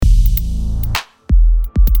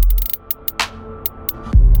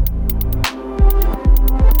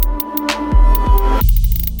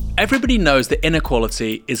Everybody knows that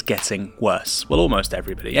inequality is getting worse. Well, almost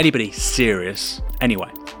everybody. Anybody serious.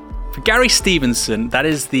 Anyway, for Gary Stevenson, that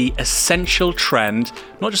is the essential trend,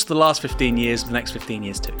 not just the last 15 years, but the next 15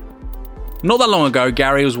 years too. Not that long ago,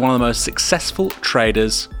 Gary was one of the most successful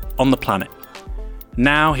traders on the planet.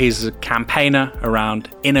 Now he's a campaigner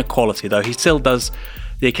around inequality, though he still does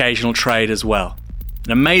the occasional trade as well.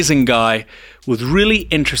 An amazing guy with really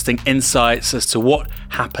interesting insights as to what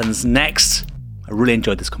happens next. I really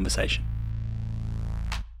enjoyed this conversation.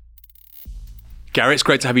 Gary, it's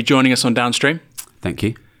great to have you joining us on Downstream. Thank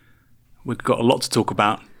you. We've got a lot to talk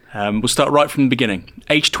about. We'll start right from the beginning.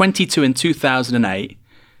 Age 22 in 2008,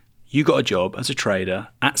 you got a job as a trader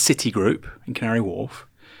at Citigroup in Canary Wharf.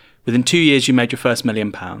 Within 2 years, you made your first £1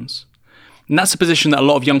 million. And that's a position that a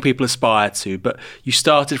lot of young people aspire to, but you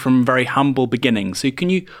started from very humble beginnings. So can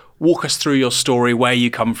you walk us through your story, where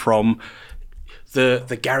you come from,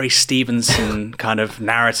 the Gary Stevenson kind of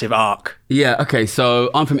narrative arc? Yeah, okay,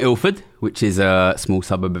 so I'm from Ilford, which is a small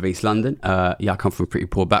suburb of East London. I come from a pretty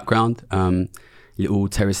poor background. Little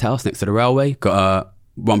terrace house next to the railway. Got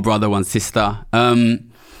one brother, one sister. I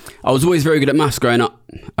was always very good at maths growing up.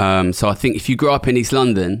 So I think if you grew up in East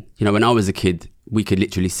London, you know, when I was a kid, we could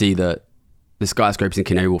literally see the skyscrapers in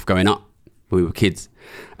Canary Wharf going up when we were kids.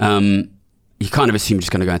 You kind of assume you're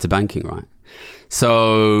just going to go into banking, right?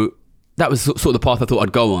 So that was sort of the path I thought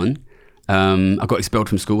I'd go on. I got expelled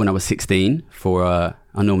from school when I was 16 for, I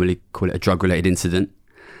normally call it a drug-related incident.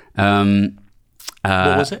 What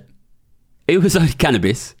was it? It was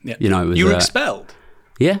cannabis. Yeah. You know, it was, you were expelled?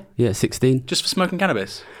 Yeah, 16. Just for smoking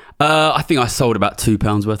cannabis? I think I sold about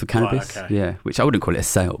 £2 worth of cannabis. Right, okay. Yeah, which I wouldn't call it a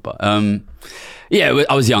sale, but yeah,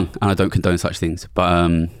 I was young and I don't condone such things.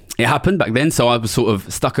 But it happened back then, so I was sort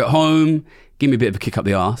of stuck at home, give me a bit of a kick up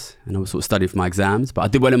the arse, and I was sort of studying for my exams. But I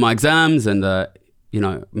did well in my exams and,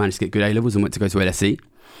 managed to get good A-levels and went to go to LSE.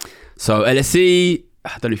 So LSE,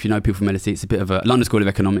 I don't know if you know people from LSE, it's a bit of a London School of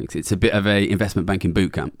Economics. It's a bit of a investment banking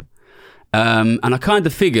boot camp. And I kind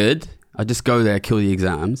of figured I'd just go there, kill the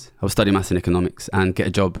exams. I was studying maths and economics and get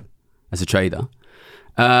a job as a trader.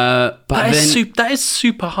 But that is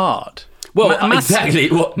super hard. Well, exactly.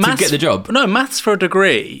 To get the job? No, maths for a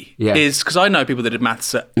degree is, because I know people that did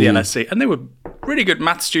maths at the LSE and they were really good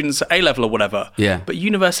maths students at A-level or whatever. Yeah. But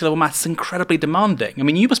university level maths is incredibly demanding. I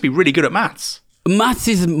mean, you must be really good at maths. Maths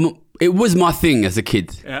it was my thing as a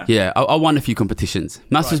kid. Yeah. I won a few competitions.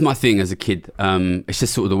 Maths was my thing as a kid. It's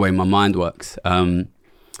just sort of the way my mind works. But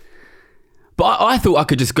I thought I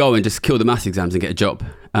could just go and just kill the maths exams and get a job.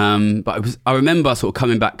 But I remember sort of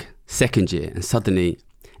coming back second year and suddenly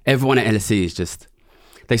everyone at LSE is just,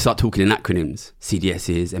 they start talking in acronyms,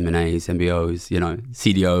 CDSs, M&As, MBOs,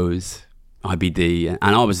 CDOs, IBD.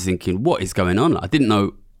 And I was thinking, what is going on? I didn't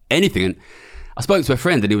know anything. And I spoke to a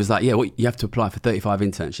friend and he was like, yeah, you have to apply for 35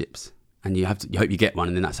 internships and you hope you get one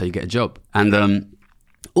and then that's how you get a job. And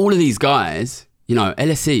all of these guys,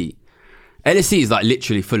 LSE is like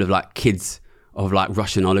literally full of like kids of like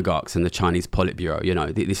Russian oligarchs and the Chinese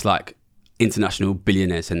Politburo, this like international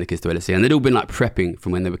billionaires send the kids to LSE, and they'd all been like prepping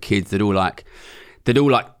from when they were kids. They'd all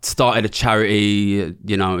started a charity,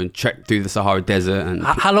 and trekked through the Sahara Desert. And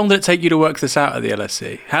how long did it take you to work this out at the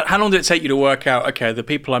LSE? How long did it take you to work out, okay, the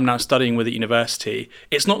people I'm now studying with at university,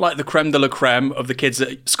 it's not like the creme de la creme of the kids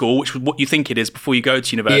at school, which is what you think it is before you go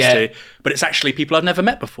to university, but it's actually people I've never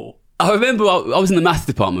met before. I remember I was in the maths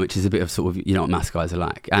department, which is a bit of sort of, what maths guys are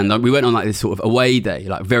like. And we went on like this sort of away day,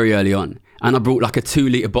 like very early on. And I brought like a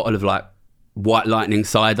 2-litre bottle of like White Lightning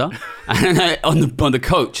cider and on the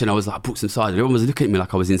coach. And I was like, I brought some cider. Everyone was looking at me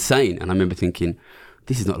like I was insane. And I remember thinking,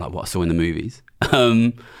 this is not like what I saw in the movies.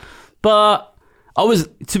 But I was,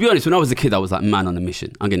 to be honest, when I was a kid, I was like, man on a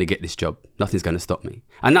mission. I'm going to get this job. Nothing's going to stop me.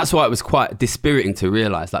 And that's why it was quite dispiriting to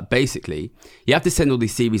realise that basically you have to send all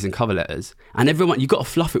these CVs and cover letters and everyone, you got to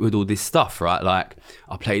fluff it with all this stuff, right? Like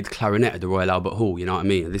I played clarinet at the Royal Albert Hall, you know what I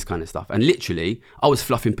mean? And this kind of stuff. And literally I was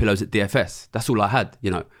fluffing pillows at DFS. That's all I had,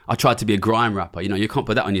 I tried to be a grime rapper, you can't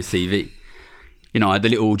put that on your CV. I had the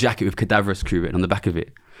little jacket with Cadaverous Crew written on the back of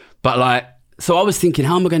it. But like, so I was thinking,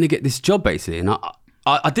 how am I going to get this job basically? And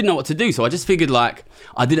I didn't know what to do. So I just figured like,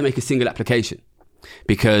 I didn't make a single application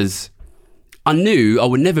because I knew I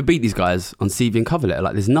would never beat these guys on CV and cover letter.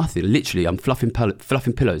 Like there's nothing, literally I'm fluffing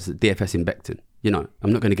pillows at DFS in Beckton.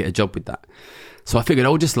 I'm not going to get a job with that. So I figured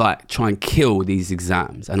I'll just like try and kill these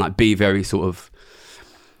exams and like be very sort of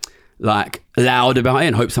like loud about it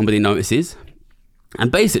and hope somebody notices.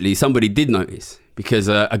 And basically somebody did notice because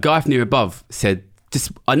a guy from near above said,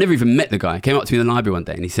 I never even met the guy, came up to me in the library one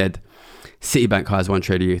day and he said, Citibank hires one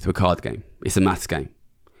trader a year to a card game. It's a maths game.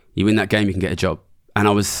 You win that game, you can get a job. And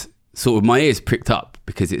I was sort of, my ears pricked up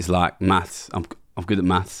because it's like maths. I'm good at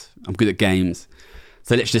maths, I'm good at games.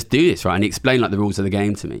 So let's just do this, right? And he explained like the rules of the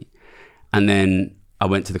game to me. And then I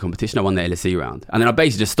went to the competition, I won the LSE round. And then I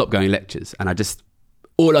basically just stopped going to lectures. And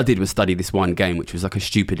all I did was study this one game, which was like a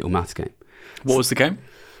stupid little maths game. What was the game?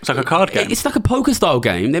 It's like a card game. It's like a poker style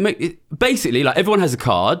game. They make it, basically like everyone has a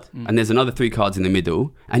card and there's another 3 cards in the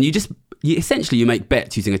middle. And you essentially make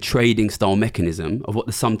bets using a trading style mechanism of what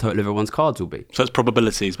the sum total of everyone's cards will be. So it's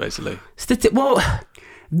probabilities basically. Well,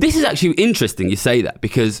 this is actually interesting you say that,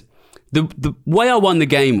 because the way I won the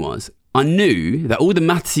game was I knew that all the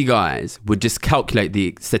mathsy guys would just calculate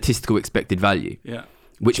the statistical expected value. Yeah.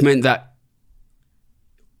 Which meant that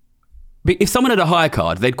if someone had a high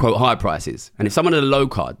card, they'd quote high prices. And if someone had a low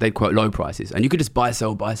card, they'd quote low prices. And you could just buy,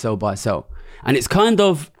 sell, buy, sell, buy, sell. And it's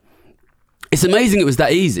amazing it was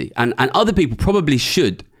that easy. And other people probably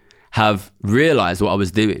should have realized what I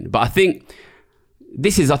was doing. But I think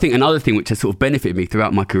this is, another thing which has sort of benefited me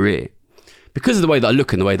throughout my career. Because of the way that I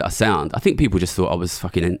look and the way that I sound, I think people just thought I was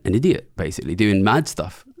fucking an idiot, basically, doing mad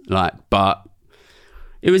stuff. But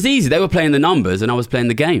it was easy. They were playing the numbers and I was playing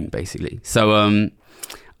the game, basically. So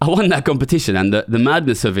I won that competition, and the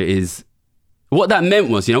madness of it is, what that meant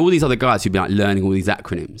was, all these other guys who'd be like learning all these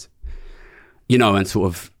acronyms, and sort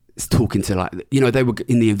of talking to they were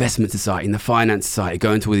in the investment society, in the finance society,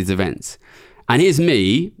 going to all these events. And here's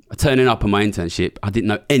me turning up on my internship. I didn't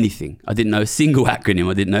know anything. I didn't know a single acronym.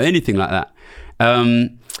 I didn't know anything like that.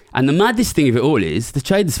 And the maddest thing of it all is the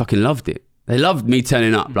traders fucking loved it. They loved me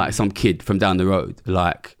turning up like some kid from down the road,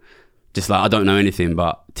 I don't know anything,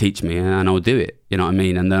 but teach me and I'll do it. You know what I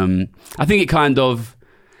mean? And I think it kind of,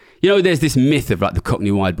 there's this myth of like the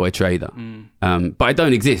Cockney wide boy trader, but it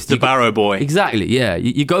don't exist. The Barrow boy. Exactly, yeah.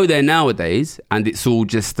 You go there nowadays and it's all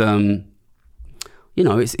just,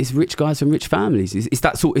 it's rich guys from rich families. It's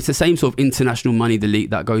the same sort of international moneyed elite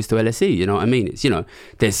that goes to LSE. You know what I mean? It's,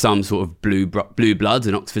 there's some sort of blue bloods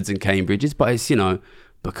and Oxfords and Cambridges, but it's,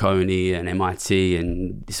 Bocconi and MIT,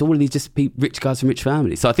 and it's all of these just rich guys from rich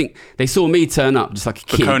families. So I think they saw me turn up just like a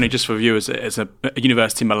kid. Bocconi, just for viewers, is a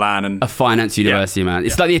university in Milan, and a finance university, man.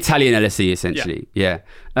 It's like the Italian LSE essentially. Yeah.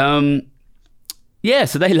 So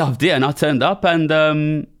they loved it, and I turned up, and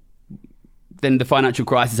then the financial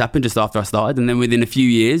crisis happened just after I started, and then within a few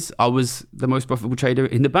years, I was the most profitable trader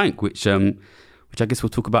in the bank, which I guess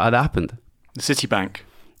we'll talk about how that happened. The Citibank.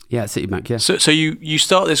 Yeah, Citibank, yeah. So you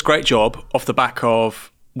start this great job off the back of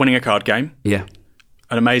winning a card game. Yeah.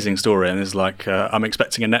 An amazing story, and there's I'm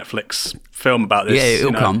expecting a Netflix film about this. Yeah,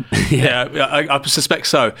 it'll come. I suspect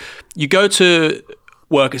so. You go to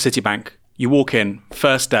work at Citibank, you walk in,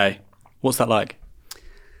 first day. What's that like?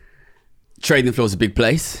 Trading floor is a big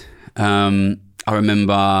place. I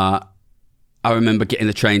remember getting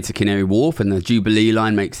the train to Canary Wharf, and the Jubilee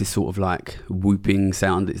line makes this sort of like whooping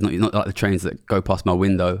sound. It's not like the trains that go past my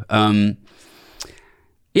window. I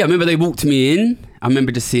remember they walked me in. I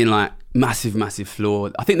remember just seeing like massive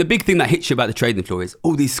floor. I think the big thing that hits you about the trading floor is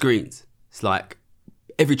all these screens. It's like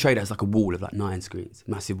every trader has like a wall of like 9 screens,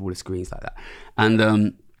 massive wall of screens like that.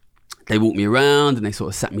 And they walked me around and they sort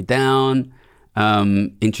of sat me down,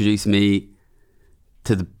 introduced me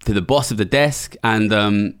to the boss of the desk, and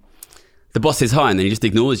the boss says hi, and then he just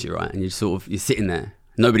ignores you, right? And you're sitting there.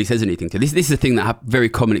 Nobody says anything to you. This is a thing that very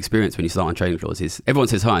common experience when you start on trading floors is everyone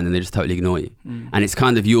says hi and then they just totally ignore you. And it's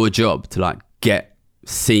kind of your job to like get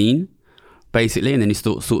seen, basically, and then you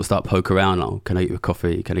sort of start poke around, like, can I get you a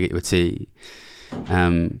coffee? Can I get you a tea?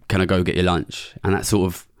 Can I go get your lunch? And that's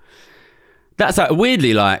like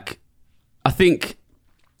weirdly, like, I think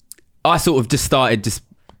I sort of just started just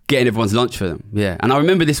getting everyone's lunch for them. Yeah. And I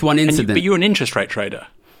remember this one incident. But you're an interest rate trader.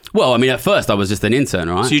 Well, I mean, at first I was just an intern,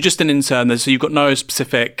 right? So you're just an intern, so you've got no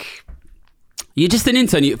specific... You're just an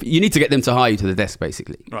intern. You need to get them to hire you to the desk,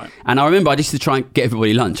 basically. Right. And I remember I used to try and get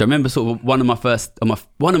everybody lunch. I remember sort of one of my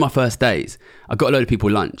first days, I got a load of people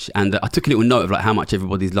lunch, and I took a little note of like how much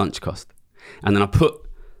everybody's lunch cost, and then I put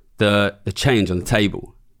the change on the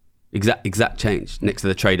table, exact change next to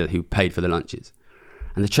the trader who paid for the lunches,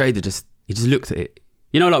 and the trader just looked at it.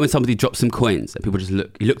 Like when somebody drops some coins and people just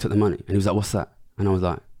look. He looked at the money and he was like, "What's that?" And I was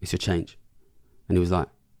like, "It's your change." And he was like,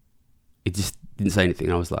 he just didn't say anything.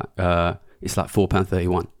 And I was like, "It's like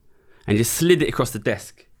 £4.31." And he just slid it across the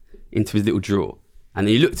desk into his little drawer. And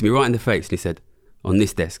then he looked at me right in the face and he said, "On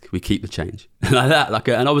this desk, we keep the change." Like that.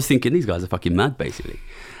 And I was thinking, these guys are fucking mad, basically.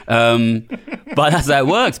 But that's how it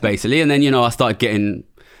works, basically. And then, I started getting,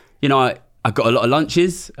 I got a lot of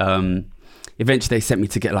lunches. Eventually, they sent me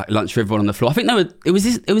to get like lunch for everyone on the floor. I think it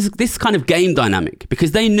was this kind of game dynamic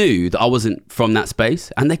because they knew that I wasn't from that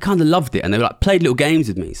space, and they kind of loved it, and they like played little games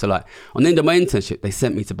with me. So like on the end of my internship, they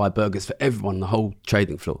sent me to buy burgers for everyone on the whole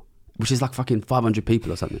trading floor which is like fucking 500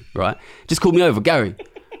 people or something, right? Just called me over, Gary,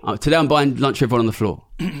 today I'm buying lunch for everyone on the floor.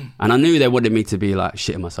 And I knew they wanted me to be like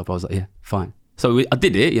shitting myself. I was like, yeah, fine. So I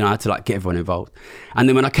did it, I had to like get everyone involved. And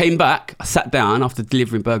then when I came back, I sat down after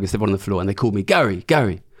delivering burgers to everyone on the floor, and they called me, Gary,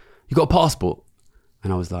 you got a passport?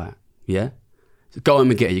 And I was like, yeah. So go home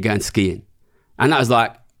and get it, you're going skiing. And that was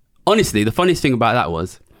like, honestly, the funniest thing about that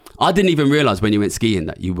was, I didn't even realise when you went skiing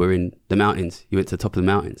that you were in the mountains. You went to the top of the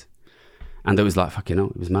mountains. And it was like, fucking hell,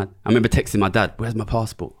 it was mad. I remember texting my dad, where's my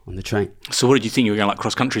passport, on the train. So what did you think? You were going like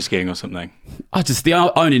cross-country skiing or something? I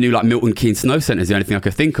only knew like Milton Keynes Snow Centre is the only thing I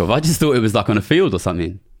could think of. I just thought it was like on a field or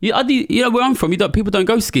something. Where I'm from, people don't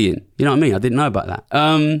go skiing. You know what I mean? I didn't know about that.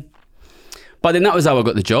 But then that was how I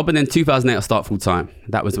got the job. And then 2008, I started full-time.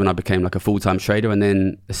 That was when I became like a full-time trader. And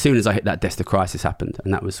then as soon as I hit that desk, the crisis happened.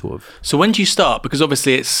 And that was sort of... So when do you start? Because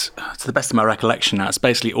obviously it's to the best of my recollection now, it's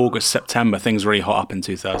basically August, September, things really hot up in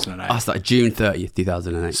 2008. I started June 30th,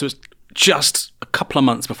 2008. So it's just a couple of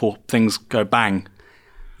months before things go bang.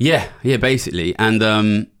 Yeah, basically.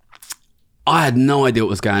 And I had no idea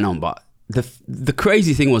what was going on, but the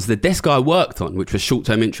crazy thing was the desk I worked on, which was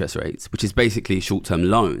short-term interest rates, which is basically short-term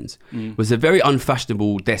loans, was a very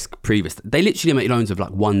unfashionable desk previous. They literally make loans of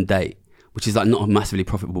like 1 day, which is like not a massively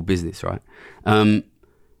profitable business, right? And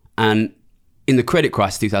in the credit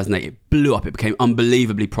crisis 2008, it blew up. It became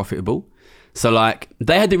unbelievably profitable. So like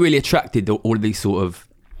they had really attracted all of these sort of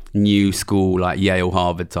new school, like Yale,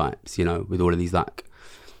 Harvard types, with all of these like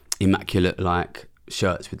immaculate like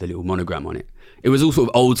shirts with the little monogram on it. It was all sort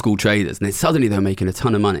of old school traders, and then suddenly they were making a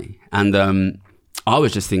ton of money. And I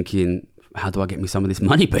was just thinking, how do I get me some of this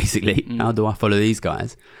money, basically? How do I follow these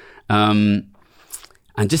guys? And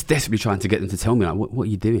just desperately trying to get them to tell me, like, what are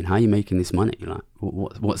you doing? How are you making this money? Like,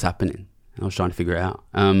 what's happening? And I was trying to figure it out.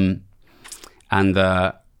 And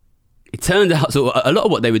it turned out, so a lot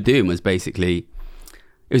of what they were doing was basically,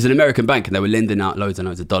 it was an American bank, and they were lending out loads and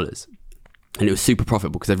loads of dollars. And it was super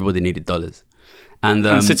profitable because everybody needed dollars. And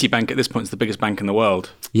Citibank at this point is the biggest bank in the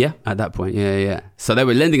world. Yeah, at that point, yeah. So they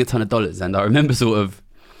were lending a ton of dollars, and I remember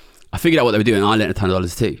I figured out what they were doing, and I lent a ton of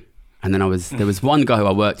dollars too. And then there was one guy who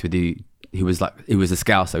I worked with who was a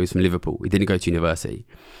Scouser, he was from Liverpool. He didn't go to university.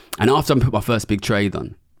 And after I put my first big trade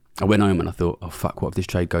on, I went home and I thought, oh fuck, what if this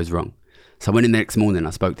trade goes wrong? So I went in the next morning and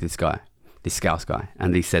I spoke to this guy, this Scouse guy,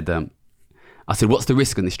 and he said, I said, what's the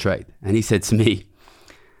risk on this trade? And he said to me,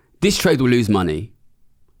 this trade will lose money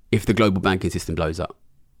if the global banking system blows up.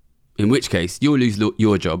 In which case, you'll lose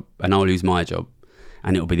your job and I'll lose my job,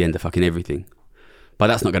 and it'll be the end of fucking everything. But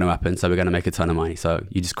that's not going to happen, so we're going to make a ton of money. So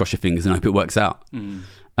you just cross your fingers and hope it works out.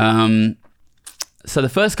 So the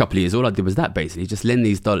first couple of years, all I did was that, basically, just lend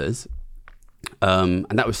these dollars. And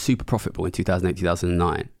that was super profitable in 2008,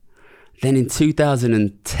 2009. Then in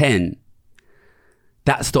 2010,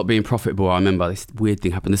 that stopped being profitable. I remember this weird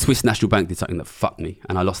thing happened. The Swiss National Bank did something that fucked me,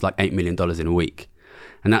 and I lost like $8 million in a week.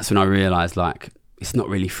 And that's when I realised, like, it's not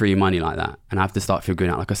really free money like that. And I have to start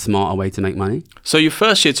figuring out like a smarter way to make money. So your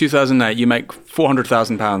first year, 2008, you make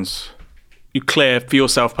 £400,000. You clear for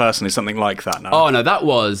yourself personally something like that now? Oh, no, that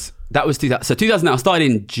was 2000. So 2008, I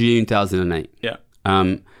started in June 2008. Yeah.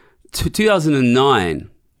 2009,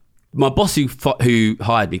 my boss who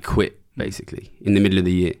hired me quit, basically, in the middle of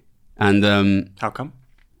the year. And how come?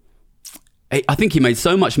 I think he made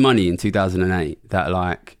so much money in 2008 that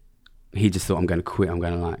like he just thought, I'm going to quit. I'm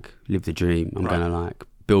going to like live the dream. I'm going to like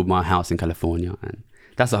build my house in California. And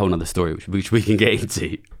that's a whole nother story, which we can get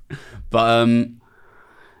into. But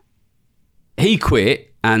he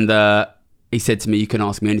quit, and he said to me, you can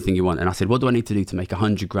ask me anything you want. And I said, what do I need to do to make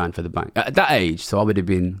 100 grand for the bank? At that age, so I would have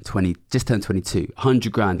been 20, just turned 22.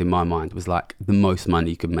 100 grand in my mind was like the most money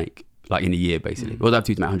you could make, like in a year, basically. What do I have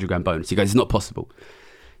to do to make 100 grand bonus? He goes, it's not possible.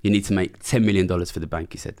 You need to make $10 million for the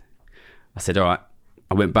bank, he said. I said, all right.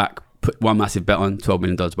 I went back, put one massive bet on, $12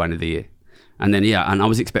 million by the end of the year. And then, and I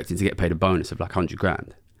was expecting to get paid a bonus of like 100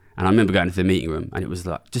 grand. And I remember going to the meeting room, and it was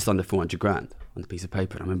like just under 400 grand on the piece of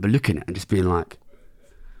paper. And I remember looking at it and just being like,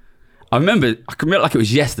 I can remember like it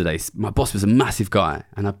was yesterday. My boss was a massive guy,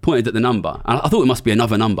 and I pointed at the number. And I thought it must be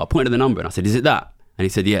another number. I pointed at the number and I said, is it that? And he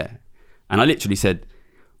said, yeah. And I literally said,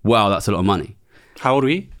 wow, that's a lot of money. How old were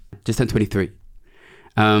you? Just turned 23.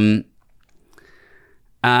 And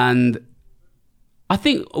I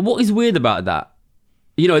think what is weird about that,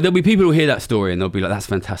 there'll be people who hear that story and they'll be like, that's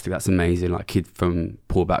fantastic, that's amazing. Like, kid from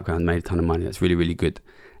poor background made a ton of money. That's really, really good.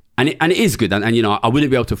 And it is good. And I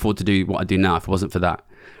wouldn't be able to afford to do what I do now if it wasn't for that.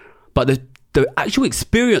 But the actual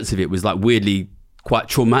experience of it was like weirdly quite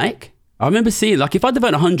traumatic. I remember seeing, like, if I'd have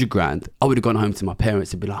earned 100 grand, I would have gone home to my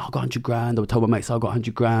parents and be like, I got 100 grand. I would tell my mates, I got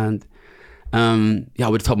 100 grand. I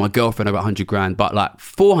would have told my girlfriend I got 100 grand, but like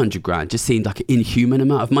 400 grand just seemed like an inhuman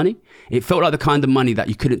amount of money. It felt like the kind of money that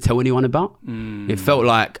you couldn't tell anyone about. I felt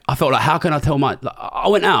like, how can I tell I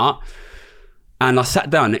went out and I sat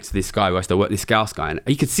down next to this guy who I used to work, this Scouse guy, and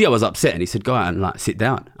he could see I was upset, and he said, go out and like sit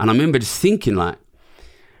down. And I remember just thinking like,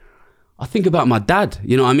 I think about my dad,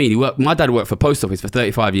 you know what I mean? My dad worked for post office for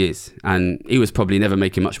 35 years, and he was probably never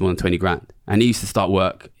making much more than 20 grand. And he used to start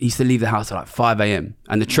work. He used to leave the house at like 5 a.m.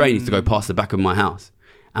 and the train used to go past the back of my house.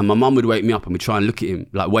 And my mum would wake me up and we'd try and look at him,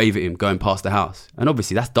 like wave at him going past the house. And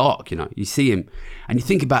obviously that's dark, you know, you see him and you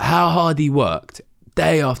think about how hard he worked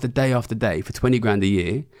day after day after day for 20 grand a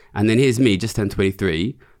year. And then here's me, just turned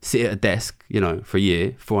 23, sit at a desk, you know, for a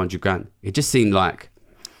year, 400 grand. It just seemed like,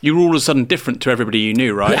 you were all of a sudden different to everybody you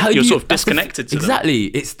knew, right? Yeah, You're sort of disconnected to them. Exactly.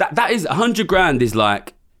 It's that is 100 grand is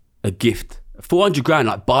like a gift. 400 grand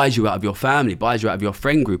like buys you out of your family, buys you out of your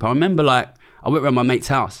friend group. I remember like I went around my mate's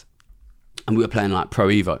house and we were playing like Pro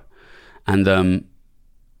Evo, and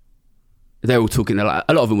they were all talking. They're like,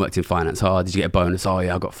 a lot of them worked in finance. Oh, did you get a bonus? Oh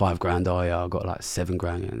yeah, I got 5 grand. Oh yeah, I got like 7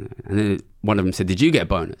 grand. And then one of them said, did you get a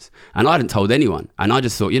bonus? And I hadn't told anyone. And I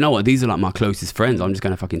just thought, you know what? These are like my closest friends. I'm just going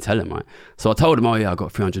to fucking tell them, right? So I told them, oh yeah, I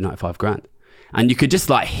got 395 grand. And you could just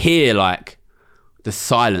like hear like the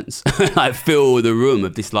silence, like fill the room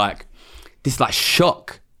of this like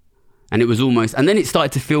shock. And it was almost, and then it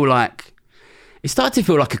started to feel like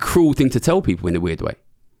a cruel thing to tell people in a weird way.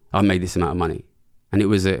 I made this amount of money. And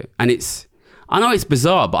I know it's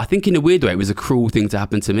bizarre, but I think in a weird way, it was a cruel thing to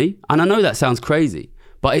happen to me. And I know that sounds crazy,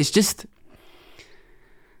 but it's just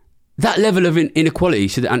that level of inequality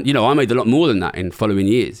should, and you know, I made a lot more than that in following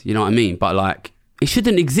years, you know what I mean? But like, it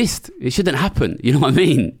shouldn't exist. It shouldn't happen. You know what I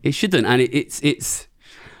mean? It shouldn't. And it's,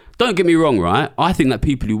 don't get me wrong, right? I think that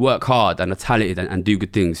people who work hard and are talented and do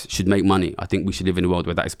good things should make money. I think we should live in a world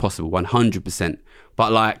where that is possible, 100%.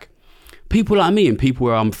 But like, people like me and people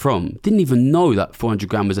where I'm from didn't even know that 400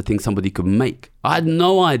 grand was a thing somebody could make. I had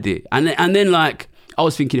no idea. And then like, I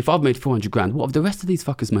was thinking, if I've made 400 grand, what have the rest of these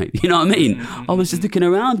fuckers made? You know what I mean? I was just looking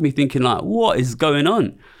around me thinking like, what is going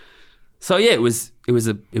on? So yeah, it was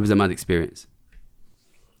a mad experience.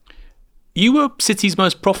 You were Citi's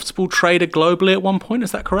most profitable trader globally at one point,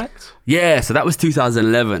 is that correct? Yeah, so that was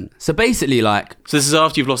 2011. So basically like... So this is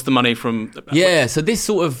after you've lost the money from... Yeah, so this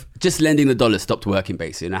sort of just lending the dollar stopped working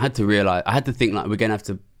basically. And I had to think like we're going to have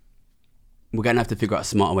to figure out a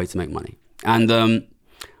smarter way to make money. And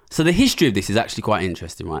so the history of this is actually quite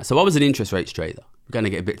interesting, right? So I was an interest rates trader. We're going to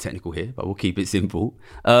get a bit technical here, but we'll keep it simple.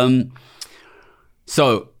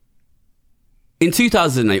 So... in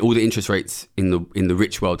 2008, all the interest rates in the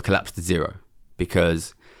rich world collapsed to zero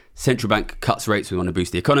because central bank cuts rates. We want to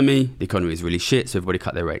boost the economy. The economy is really shit, so everybody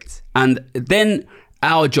cut their rates. And then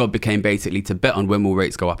our job became basically to bet on when will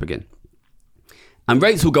rates go up again. And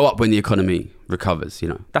rates will go up when the economy recovers. You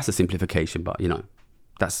know, that's a simplification, but you know,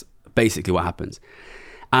 that's basically what happens.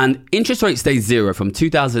 And interest rates stayed zero from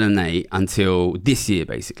 2008 until this year,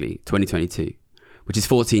 basically 2022, which is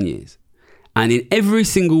 14 years. And in every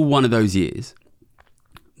single one of those years,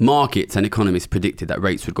 markets and economists predicted that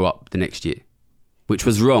rates would go up the next year, which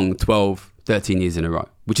was wrong 12, 13 years in a row,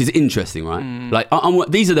 which is interesting, right? Like,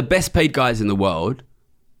 these are the best paid guys in the world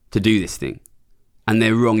to do this thing. And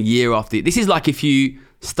they're wrong year after year. This is like if you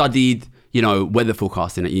studied, you know, weather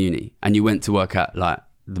forecasting at uni and you went to work at like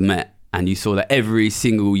the Met and you saw that every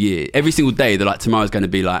single day, they're like, tomorrow's going to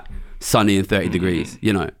be like sunny and 30 degrees,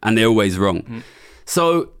 you know, and they're always wrong.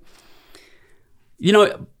 So, you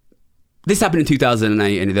know, this happened in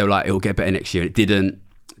 2008 and they were like, it'll get better next year. It didn't.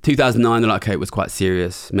 2009, they're like, okay, it was quite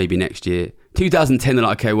serious. Maybe next year. 2010, they're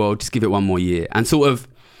like, okay, well, just give it one more year. And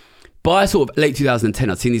by late 2010,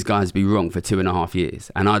 I'd seen these guys be wrong for 2.5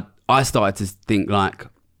 years. And I started to think like,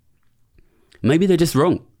 maybe they're just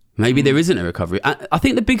wrong. Maybe there isn't a recovery. I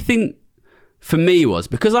think the big thing for me was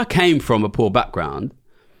because I came from a poor background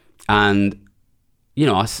and, you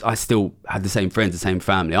know, I still had the same friends, the same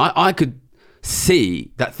family. I could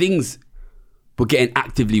see that things were getting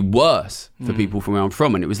actively worse for people from where I'm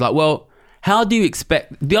from. And it was like, well, how do you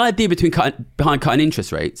expect... The idea behind cutting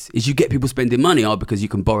interest rates is you get people spending money, because you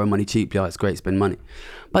can borrow money cheaply. It's great, spend money.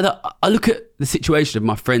 But I look at the situation of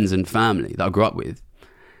my friends and family that I grew up with.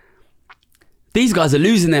 These guys are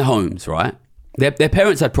losing their homes, right? Their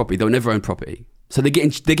parents had property. They'll never own property. So they're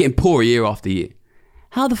getting poorer year after year.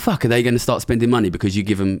 How the fuck are they going to start spending money because you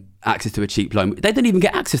give them access to a cheap loan? They don't even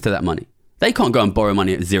get access to that money. They can't go and borrow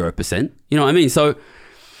money at 0%. You know what I mean? So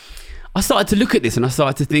I started to look at this and I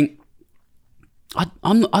started to think, I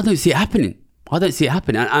don't see it happening. I don't see it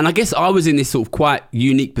happening. And I guess I was in this sort of quite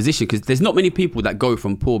unique position because there's not many people that go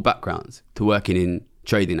from poor backgrounds to working in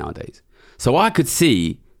trading nowadays. So I could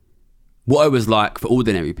see what it was like for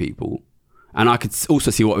ordinary people. And I could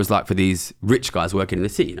also see what it was like for these rich guys working in the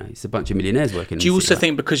city. It's a bunch of millionaires working in the city. Do you also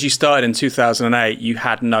think because you started in 2008, you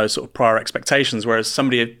had no sort of prior expectations, whereas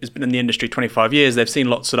somebody has been in the industry 25 years, they've seen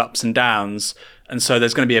lots of ups and downs, and so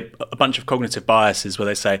there's going to be a bunch of cognitive biases where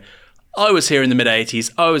they say, I was here in the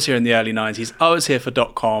mid-80s, I was here in the early 90s, I was here for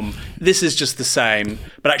 .com, this is just the same,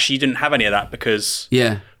 but actually you didn't have any of that because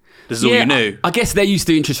this is all you knew. I guess they're used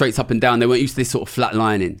to interest rates up and down. They weren't used to this sort of flat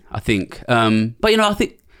lining, I think. But, I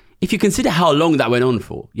think if you consider how long that went on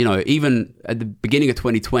for, even at the beginning of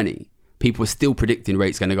 2020, people were still predicting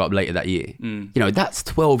rates going to go up later that year. That's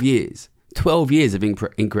 12 years. 12 years of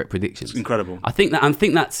incorrect predictions. It's incredible. I think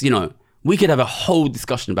that's, we could have a whole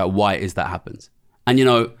discussion about why it is that happens. And,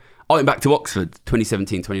 I went back to Oxford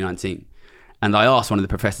 2017, 2019, and I asked one of the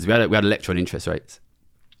professors, we had a lecture on interest rates.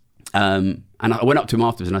 And I went up to him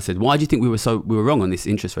afterwards and I said, why do you think we were wrong on this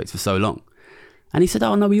interest rates for so long? And he said,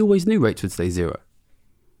 oh no, we always knew rates would stay zero.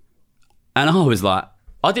 And I was like,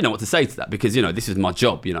 I didn't know what to say to that because, this is my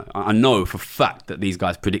job. I know for a fact that these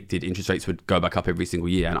guys predicted interest rates would go back up every single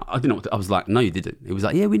year. And I didn't know I was like, no, you didn't. He was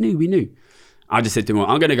like, yeah, we knew. I just said to him, well,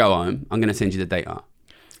 I'm going to go home. I'm going to send you the data.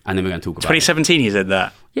 And then we're going to talk about 2017 he said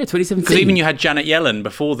that? Yeah, 2017. Because even you had Janet Yellen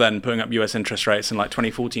before then putting up US interest rates in like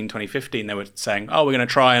 2014, 2015. They were saying, oh, we're going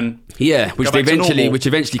to try and which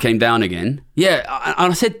eventually came down again. Yeah,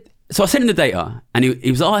 and I said in the data and he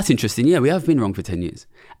was, oh, that's interesting. Yeah, we have been wrong for 10 years.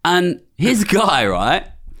 And his guy, right,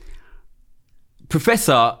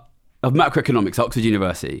 professor of macroeconomics at Oxford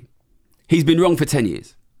University, he's been wrong for 10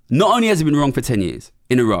 years. Not only has he been wrong for 10 years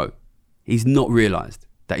in a row, he's not realised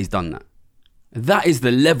that he's done that. That is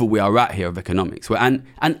the level we are at here of economics.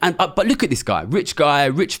 But look at this guy,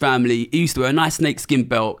 rich family. He used to wear a nice snakeskin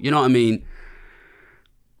belt. You know what I mean?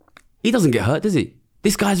 He doesn't get hurt, does he?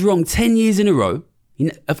 This guy's wrong 10 years in a row. He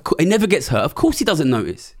never gets hurt. Of course he doesn't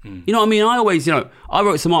notice. You know what I mean? I always, I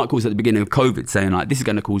wrote some articles at the beginning of COVID saying like, this is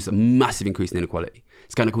going to cause a massive increase in inequality.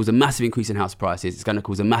 It's going to cause a massive increase in house prices. It's going to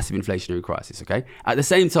cause a massive inflationary crisis, okay? At the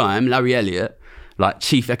same time, Larry Elliott, like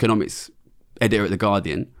chief economics editor at The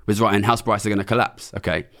Guardian, was writing house prices are going to collapse,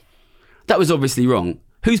 okay? That was obviously wrong.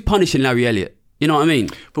 Who's punishing Larry Elliott? You know what I mean?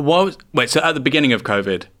 But so at the beginning of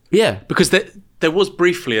COVID? Yeah. Because there was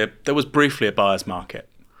briefly a buyer's market.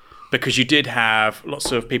 Because you did have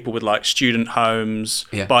lots of people with like student homes,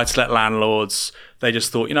 buy-to-let landlords. They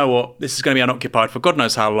just thought, you know what, this is going to be unoccupied for God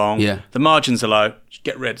knows how long. Yeah. The margins are low.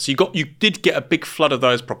 Get rid. So you did get a big flood of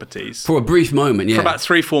those properties for a brief moment. Yeah. For about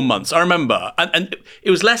 3-4 months, I remember, and it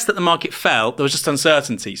was less that the market fell. There was just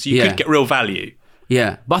uncertainty, so you could get real value.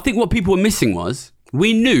 Yeah, but I think what people were missing was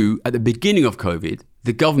we knew at the beginning of COVID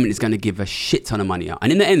the government is going to give a shit ton of money out,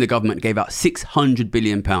 and in the end, the government gave out £600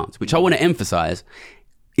 billion, which I want to emphasise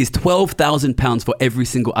is £12,000 for every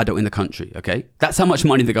single adult in the country, okay? That's how much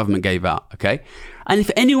money the government gave out, okay? And if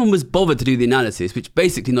anyone was bothered to do the analysis, which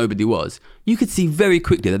basically nobody was, you could see very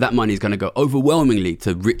quickly that money is going to go overwhelmingly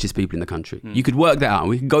to richest people in the country. You could work that out, and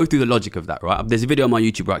we can go through the logic of that, right? There's a video on my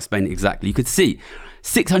YouTube where I explain it exactly. You could see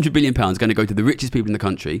 £600 billion going to go to the richest people in the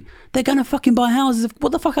country. They're going to fucking buy houses.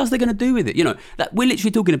 What the fuck else are they going to do with it? That we're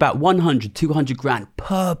literally talking about 100, 200 grand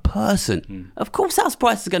per person. Of course, house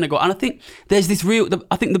prices are going to go. And I think there's this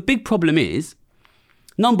I think the big problem is,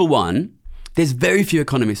 number one, there's very few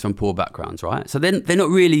economists from poor backgrounds, right? So they're not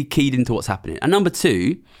really keyed into what's happening. And number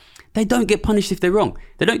two, they don't get punished if they're wrong.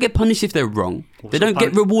 They don't get punished if they're wrong. They don't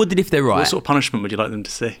get rewarded if they're right. What sort of punishment would you like them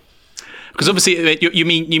to see? Because obviously, you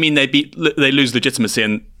mean they lose legitimacy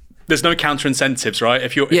and there's no counter incentives, right?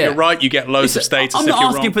 If you're right, you get loads of status. I'm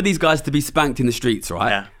not asking for these guys to be spanked in the streets, right?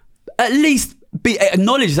 Yeah. At least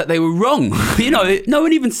acknowledge that they were wrong. No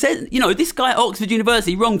one even said. This guy at Oxford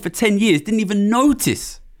University wrong for 10 years, didn't even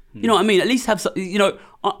notice. You know what I mean? At least have some.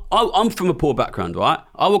 I'm from a poor background, right?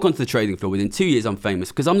 I walk onto the trading floor. Within 2 years, I'm famous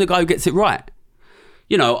because I'm the guy who gets it right.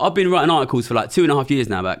 I've been writing articles for like 2.5 years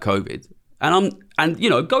now about COVID. And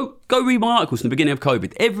go read my articles from the beginning of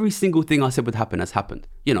COVID. Every single thing I said would happen has happened,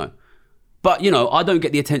 But, I don't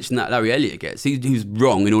get the attention that Larry Elliott gets. He's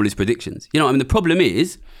wrong in all his predictions. The problem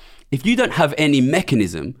is, if you don't have any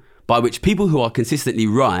mechanism by which people who are consistently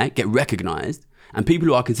right get recognised and people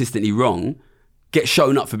who are consistently wrong get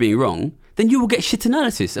shown up for being wrong, then you will get shit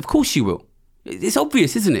analysis. Of course you will. It's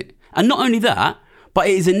obvious, isn't it? And not only that, but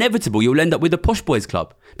it is inevitable you'll end up with a posh boys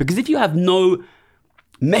club. Because if you have no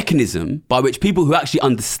mechanism by which people who actually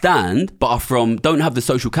understand but don't have the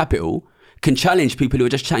social capital can challenge people who are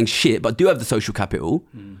just chatting shit but do have the social capital,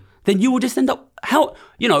 then you will just end up how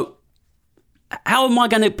people are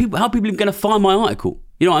going to find my article?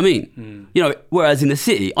 You know what I mean? Whereas in the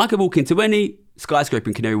city, I could walk into any skyscraper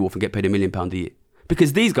in Canary Wharf and get paid £1 million a year.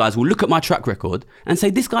 because these guys will look at my track record and say,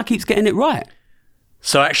 this guy keeps getting it right.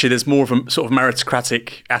 So actually, there's more of a sort of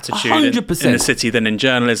meritocratic attitude 100%. in the city than in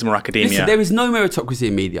journalism or academia. Listen, there is no meritocracy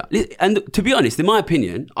in media. And to be honest, in my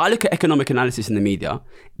opinion, I look at economic analysis in the media.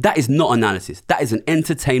 That is not analysis. That is an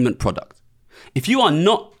entertainment product. If you are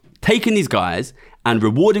not taking these guys and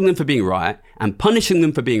rewarding them for being right and punishing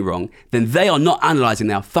them for being wrong, then they are not analysing,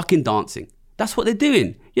 they are fucking dancing. That's what they're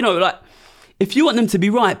doing. You know, like, if you want them to be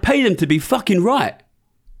right, pay them to be fucking right.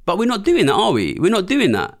 But we're not doing that, are we? We're not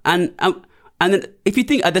doing that. And then if you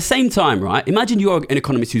think at the same time, right, imagine you're an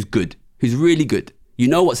economist who's good, who's really good. You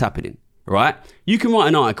know what's happening, right? You can write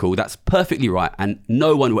an article that's perfectly right and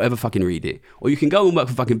no one will ever fucking read it. Or you can go and work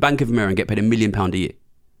for fucking Bank of America and get paid £1 million a year.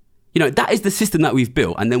 You know, that is the system that we've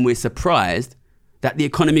built. And then we're surprised that the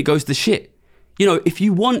economy goes to shit. You know, if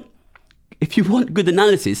you want good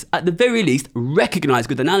analysis, at the very least, recognise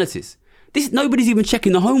good analysis. Nobody's even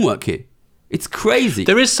checking the homework here. It's crazy.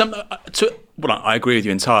 There is some... I agree with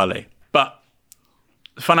you entirely. But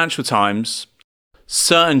the Financial Times,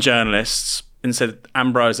 certain journalists, instead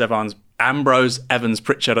Ambrose Evans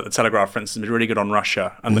Pritchard at the Telegraph, for instance, is really good on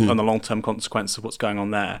Russia and on the long-term consequences of what's going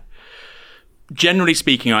on there. Generally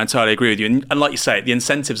speaking, I entirely agree with you. And like you say, the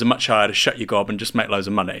incentives are much higher to shut your gob and just make loads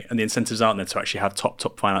of money. And the incentives aren't there to actually have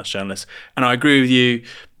top finance journalists. And I agree with you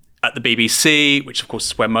at the BBC, which of course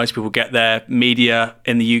is where most people get their media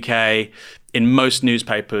in the UK, in most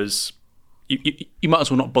newspapers, you might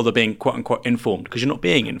as well not bother being quote unquote informed because you're not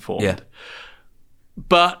being informed. Yeah.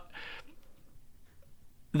 But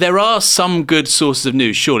there are some good sources of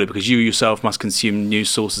news, surely, because you yourself must consume news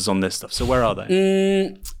sources on this stuff. So where are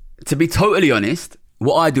they? To be totally honest,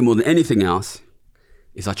 what I do more than anything else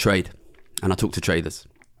is I trade and I talk to traders.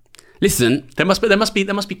 Listen, there must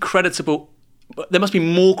be creditable. There must be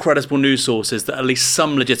more creditable news sources that at least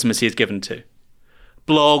some legitimacy is given to.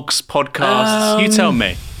 Blogs, podcasts. You tell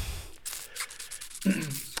me.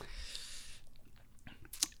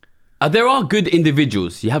 There are good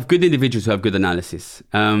individuals. You have good individuals who have good analysis.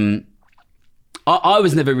 I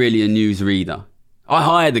was never really a news reader. I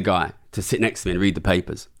hired a guy to sit next to me and read the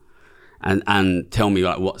papers and tell me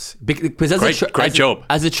like what's... Because great job.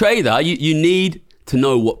 As a trader, you need to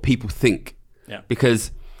know what people think. Yeah.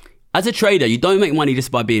 Because as a trader, you don't make money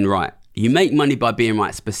just by being right. You make money by being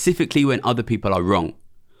right specifically when other people are wrong.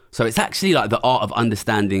 So it's actually like the art of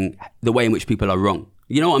understanding the way in which people are wrong.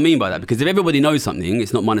 You know what I mean by that? Because if everybody knows something,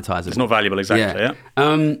 it's not monetizable. It's not valuable, exactly,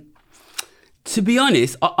 yeah. To be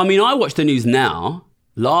honest, I watch the news now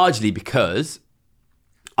largely because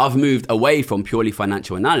I've moved away from purely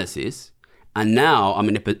financial analysis, and now I'm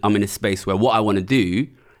in a space where what I want to do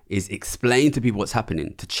is explain to people what's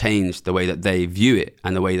happening to change the way that they view it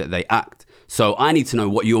and the way that they act. So I need to know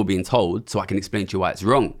what you're being told so I can explain to you why it's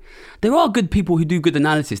wrong. There are good people who do good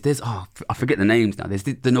analysis. I forget the names now. There's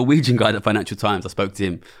the Norwegian guy at the Financial Times. I spoke to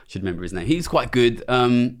him. I should remember his name. He's quite good.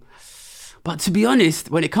 But to be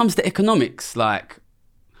honest, when it comes to economics, like,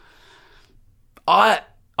 I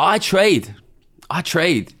trade.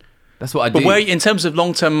 That's what I do. But where, in terms of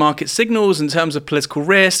long-term market signals, in terms of political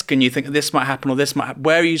risk, and you think this might happen or this might happen,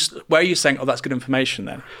 where are you saying, oh, that's good information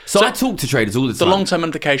then? So I talk to traders all the time. The long-term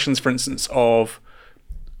implications, for instance, of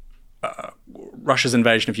Russia's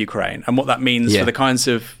invasion of Ukraine and what that means for the kind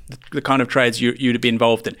of trades you'd be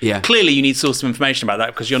involved in. Yeah. Clearly, you need source of information about that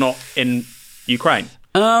because you're not in Ukraine.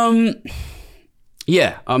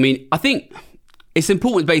 Yeah, I think it's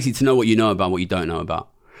important basically to know what you know about what you don't know about.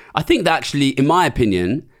 I think that actually, in my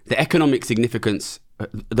opinion, the economic significance,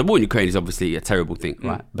 the war in Ukraine is obviously a terrible thing,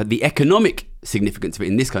 right? But the economic significance of it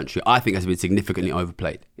in this country, I think, has been significantly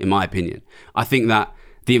overplayed, in my opinion. I think that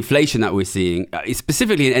the inflation that we're seeing,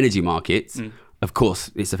 specifically in energy markets, of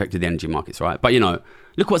course, it's affected the energy markets, right? But,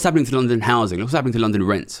 look what's happening to London housing, look what's happening to London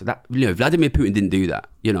rents. Vladimir Putin didn't do that,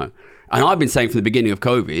 And I've been saying from the beginning of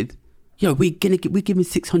COVID, we're giving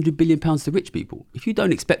 £600 billion to rich people. If you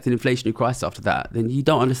don't expect an inflationary crisis after that, then you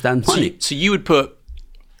don't understand money. So you would put,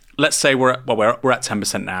 let's say we're at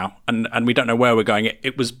 10% now, and we don't know where we're going.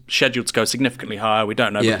 It was scheduled to go significantly higher. We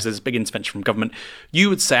don't know because there's a big intervention from government. You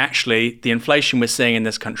would say actually the inflation we're seeing in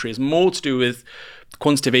this country is more to do with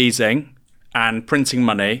quantitative easing and printing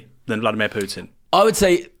money than Vladimir Putin. I would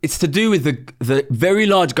say it's to do with the very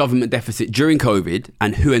large government deficit during COVID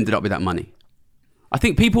and who ended up with that money. I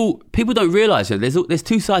think people don't realise there's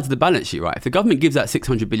two sides of the balance sheet, right? If the government gives out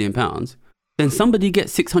 £600 billion, then somebody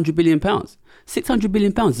gets £600 billion. £600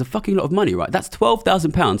 billion is a fucking lot of money, right? That's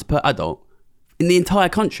 £12,000 per adult in the entire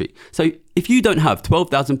country. So if you don't have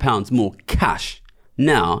 £12,000 more cash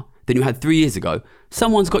now than you had 3 years ago,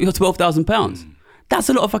 someone's got your £12,000. That's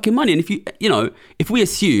a lot of fucking money. And if if we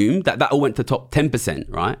assume that all went to top 10%,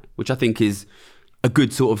 right? Which I think is a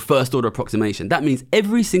good sort of first order approximation. That means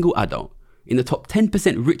every single adult in the top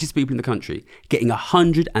 10% richest people in the country getting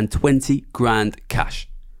 120 grand cash.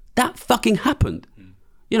 That fucking happened.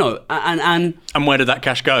 You know, and where did that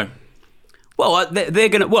cash go? Well, they're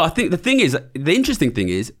going to... Well, I think the interesting thing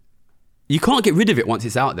is, you can't get rid of it once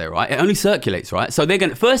it's out there, right? It only circulates, right? So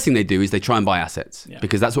first thing they do is they try and buy assets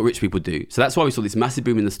because that's what rich people do. So that's why we saw this massive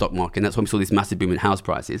boom in the stock market. And that's why we saw this massive boom in house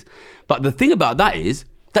prices. But the thing about that is,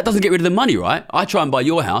 that doesn't get rid of the money, right? I try and buy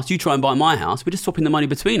your house, you try and buy my house. We're just swapping the money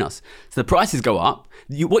between us. So the prices go up.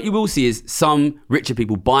 What you will see is some richer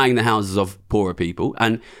people buying the houses of poorer people.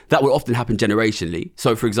 And that will often happen generationally.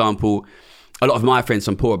 So for example, a lot of my friends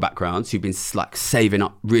from poorer backgrounds who've been like saving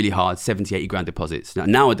up really hard 70, 80 grand deposits. Now,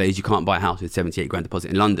 nowadays, you can't buy a house with 70, 80 grand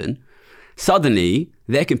deposit in London. Suddenly,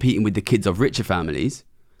 they're competing with the kids of richer families.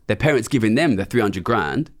 Their parents giving them the 300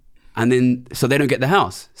 grand. And then, so they don't get the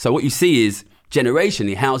house. So what you see is,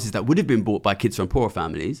 generationally, houses that would have been bought by kids from poorer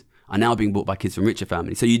families are now being bought by kids from richer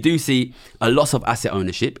families. So you do see a loss of asset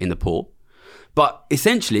ownership in the poor. But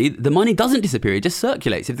essentially, the money doesn't disappear. It just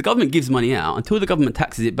circulates. If the government gives money out, until the government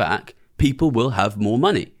taxes it back, people will have more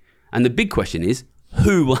money. And the big question is,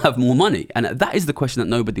 who will have more money? And that is the question that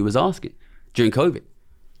nobody was asking during COVID.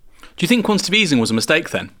 Do you think quantitative easing was a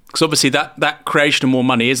mistake then? Because obviously that creation of more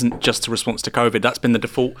money isn't just a response to COVID. That's been the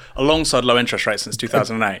default alongside low interest rates since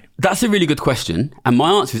 2008. That's a really good question. And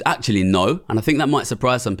my answer is actually no. And I think that might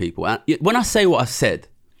surprise some people. And when I say what I've said,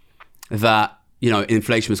 that, you know,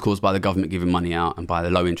 inflation was caused by the government giving money out and by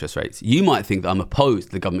the low interest rates, you might think that I'm opposed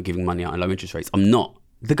to the government giving money out and low interest rates. I'm not.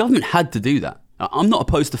 The government had to do that. I'm not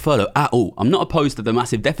opposed to furlough at all. I'm not opposed to the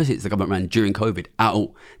massive deficits the government ran during COVID at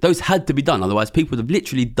all. Those had to be done. Otherwise, people would have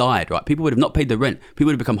literally died, right? People would have not paid their rent. People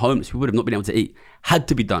would have become homeless. People would have not been able to eat. Had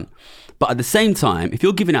to be done. But at the same time, if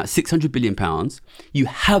you're giving out £600 billion, you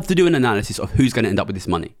have to do an analysis of who's going to end up with this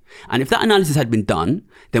money. And if that analysis had been done,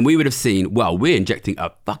 then we would have seen, well, we're injecting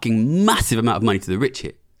a fucking massive amount of money to the rich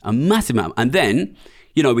here. A massive amount. And then,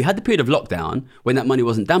 you know, we had the period of lockdown when that money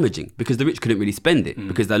wasn't damaging because the rich couldn't really spend it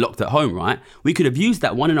because they're locked at home, right? We could have used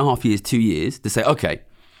that 1.5 years, 2 years to say, okay,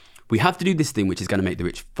 we have to do this thing which is going to make the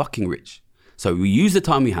rich fucking rich. So we use the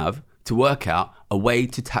time we have to work out a way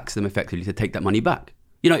to tax them effectively to take that money back.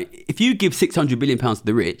 You know, if you give £600 billion to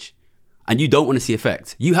the rich and you don't want to see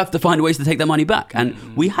effects, you have to find ways to take that money back.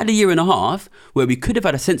 And we had a year and a half where we could have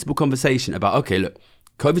had a sensible conversation about, okay, look,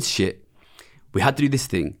 COVID's shit. We had to do this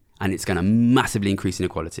thing. And it's going to massively increase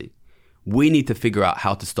inequality. We need to figure out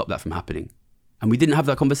how to stop that from happening. And we didn't have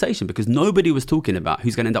that conversation because nobody was talking about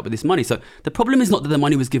who's going to end up with this money. So the problem is not that the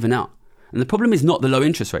money was given out. And the problem is not the low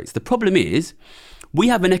interest rates. The problem is we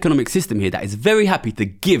have an economic system here that is very happy to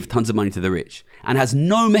give tons of money to the rich and has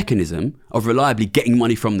no mechanism of reliably getting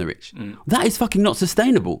money from the rich. That is fucking not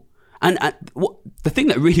sustainable. And the thing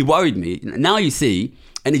that really worried me, now you see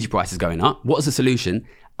energy prices going up. What's the solution?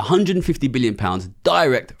 £150 billion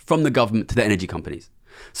direct from the government to the energy companies.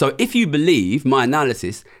 So if you believe my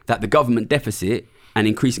analysis that the government deficit and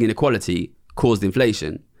increasing inequality caused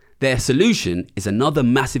inflation, their solution is another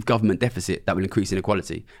massive government deficit that will increase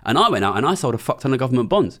inequality. And I went out and I sold a fuck ton of government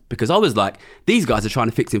bonds because I was like, these guys are trying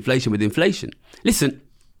to fix inflation with inflation. Listen,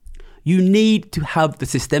 you need to have the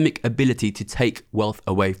systemic ability to take wealth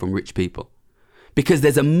away from rich people. Because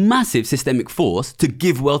there's a massive systemic force to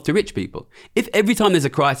give wealth to rich people. If every time there's a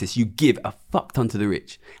crisis, you give a fuck ton to the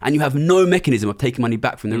rich and you have no mechanism of taking money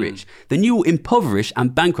back from the rich, then you will impoverish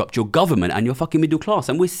and bankrupt your government and your fucking middle class.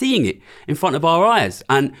 And we're seeing it in front of our eyes.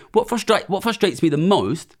 And what frustrates me the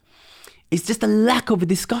most is just a lack of a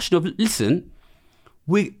discussion of, listen,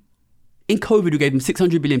 in COVID, we gave them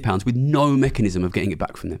 £600 billion with no mechanism of getting it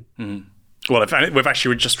back from them. Well, we've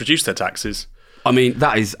actually just reduced their taxes.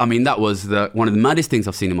 That was one of the maddest things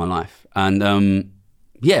I've seen in my life. And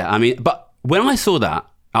but when I saw that,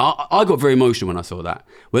 I got very emotional when I saw that.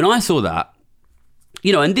 When I saw that,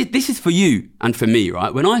 you know, and this is for you and for me,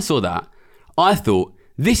 right? When I saw that, I thought,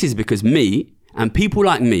 this is because me and people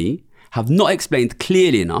like me have not explained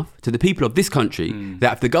clearly enough to the people of this country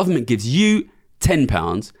that if the government gives you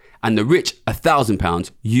 £10 and the rich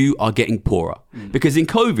 £1,000, you are getting poorer. Because in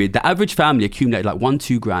COVID, the average family accumulated like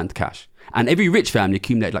 1-2 grand cash. And every rich family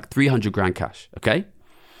accumulated like 300 grand cash, okay?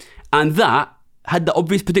 And that had the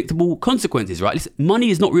obvious predictable consequences, right? Listen,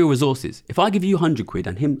 money is not real resources. If I give you 100 quid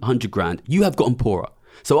and him 100 grand, you have gotten poorer.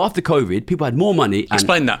 So after COVID, people had more money.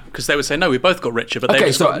 Explain that, because they would say, no, we both got richer, but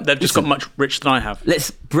they've just got much richer than I have.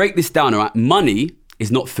 Let's break this down, all right? Money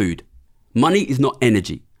is not food. Money is not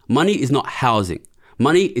energy. Money is not housing.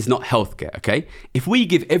 Money is not healthcare, okay? If we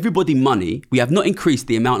give everybody money, we have not increased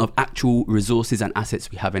the amount of actual resources and assets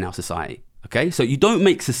we have in our society. Okay, so you don't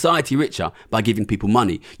make society richer by giving people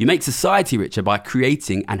money. You make society richer by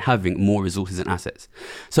creating and having more resources and assets.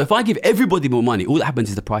 So if I give everybody more money, all that happens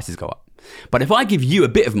is the prices go up. But if I give you a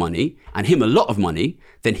bit of money and him a lot of money,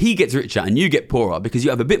 then he gets richer and you get poorer because you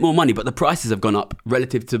have a bit more money, but the prices have gone up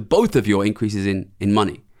relative to both of your increases in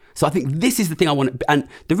money. So I think this is the thing I want. And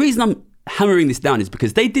the reason I'm hammering this down is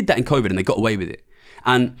because they did that in COVID and they got away with it.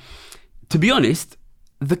 And to be honest,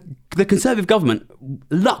 the Conservative government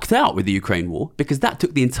lucked out with the Ukraine war because that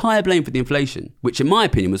took the entire blame for the inflation, which in my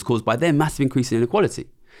opinion was caused by their massive increase in inequality.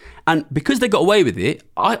 And because they got away with it,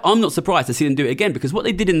 I'm not surprised to see them do it again, because what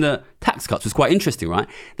they did in the tax cuts was quite interesting, right?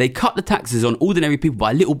 They cut the taxes on ordinary people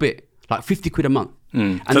by a little bit, like 50 quid a month.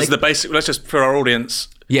 And so the basic, let's just, for our audience,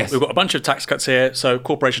 yes, we've got a bunch of tax cuts here. So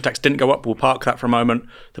corporation tax didn't go up. We'll park that for a moment.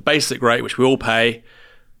 The basic rate, which we all pay,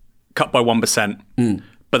 cut by 1%.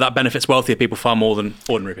 But that benefits wealthier people far more than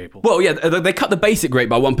ordinary people. Well, yeah, they cut the basic rate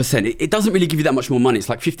by 1%. It doesn't really give you that much more money. It's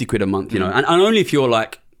like 50 quid a month, you know, and only if you're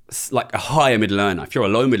like a higher middle earner. If you're a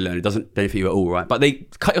low middle earner, it doesn't benefit you at all, right? But they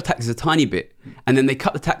cut your taxes a tiny bit, and then they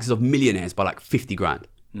cut the taxes of millionaires by like 50 grand.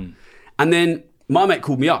 And then my mate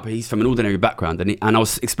called me up. He's from an ordinary background, and I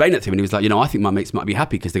was explaining it to him, and he was like, I think my mates might be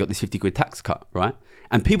happy because they got this 50 quid tax cut, right?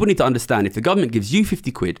 And people need to understand, if the government gives you 50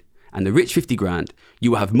 quid and the rich 50 grand,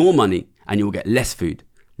 you will have more money and you will get less food,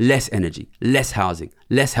 less energy, less housing,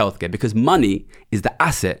 less healthcare, because money is the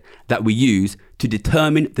asset that we use to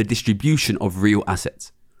determine the distribution of real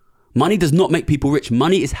assets. Money does not make people rich.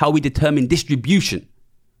 Money is how we determine distribution.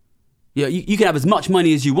 Yeah, you can have as much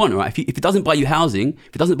money as you want, right? If it doesn't buy you housing,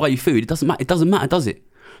 if it doesn't buy you food, it doesn't matter, does it?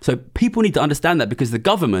 So people need to understand that, because the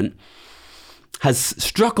government has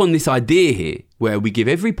struck on this idea here where we give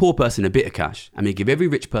every poor person a bit of cash and we give every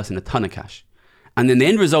rich person a ton of cash. And then the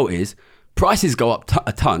end result is prices go up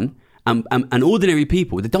a ton, and ordinary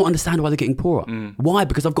people, they don't understand why they're getting poorer. Why?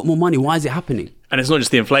 Because I've got more money. Why is it happening? And it's not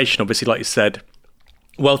just the inflation, obviously, like you said.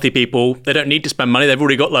 Wealthy people, they don't need to spend money. They've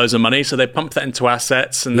already got loads of money, so they pump that into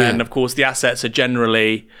assets. And then, of course, the assets are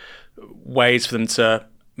generally ways for them to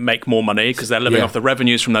make more money because they're living off the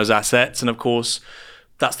revenues from those assets. And, of course,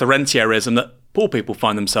 that's the rentierism that poor people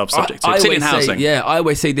find themselves subject to, particularly in housing. I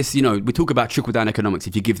always say this, we talk about trickle-down economics.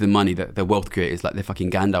 If you give them money, the wealth creators, like they're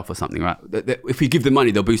fucking Gandalf or something, right? If you give them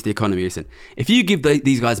money, they'll boost the economy. Listen, if you give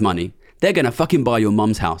these guys money, they're going to fucking buy your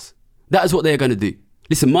mum's house. That is what they're going to do.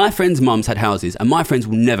 Listen, my friends' mums had houses, and my friends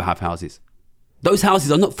will never have houses. Those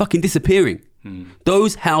houses are not fucking disappearing.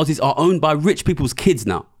 Those houses are owned by rich people's kids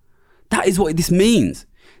now. That is what this means.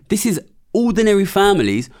 This is ordinary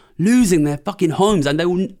families losing their fucking homes, and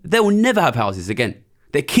they will never have houses again.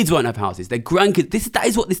 Their kids won't have houses. Their grandkids.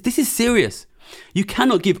 This is serious. You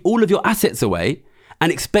cannot give all of your assets away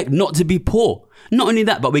and expect not to be poor. Not only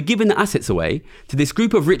that, but we're giving the assets away to this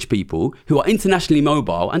group of rich people who are internationally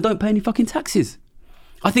mobile and don't pay any fucking taxes.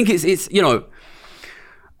 I think it's I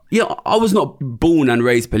was not born and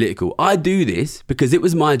raised political. I do this because it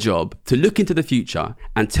was my job to look into the future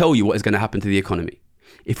and tell you what is going to happen to the economy.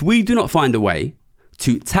 If we do not find a way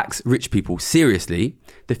to tax rich people seriously,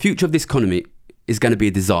 the future of this economy is going to be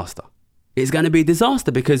a disaster. It's going to be a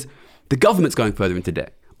disaster because the government's going further into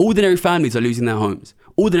debt. Ordinary families are losing their homes.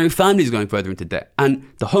 Ordinary families are going further into debt. And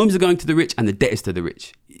the homes are going to the rich and the debt is to the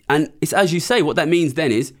rich. And it's as you say, what that means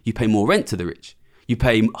then is you pay more rent to the rich. You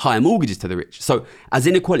pay higher mortgages to the rich. So as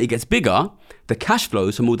inequality gets bigger, the cash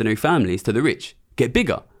flows from ordinary families to the rich get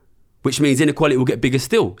bigger, which means inequality will get bigger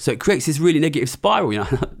still. So it creates this really negative spiral.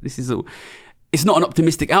 It's not an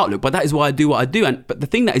optimistic outlook, but that is why I do what I do. But the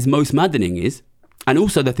thing that is most maddening is, and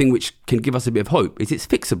also the thing which can give us a bit of hope, is it's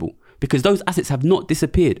fixable, because those assets have not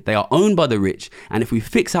disappeared. They are owned by the rich. And if we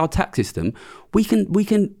fix our tax system, we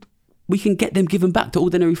can get them given back to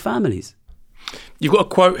ordinary families. You've got a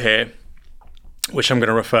quote here, which I'm going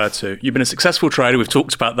to refer to. You've been a successful trader. We've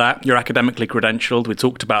talked about that. You're academically credentialed. We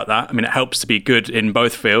talked about that. I mean, it helps to be good in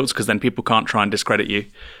both fields because then people can't try and discredit you.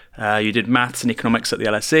 You did maths and economics at the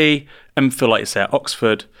LSE, MPhil, like you say, at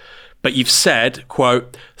Oxford. But you've said,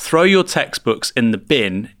 quote, throw your textbooks in the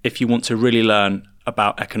bin if you want to really learn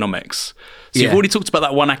about economics. So you've already talked about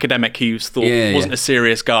that one academic who you thought wasn't a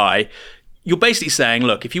serious guy. You're basically saying,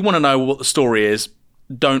 look, if you want to know what the story is,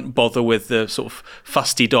 don't bother with the sort of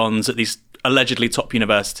fusty dons at these allegedly top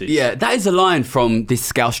universities. Yeah, that is a line from this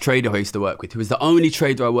Scouse trader I used to work with, who was the only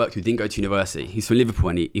trader I worked with who didn't go to university. He's from Liverpool,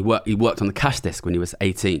 and he worked on the cash desk when he was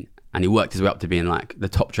 18, and he worked his way up to being like the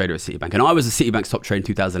top trader at Citibank. And I was a Citibank's top trader in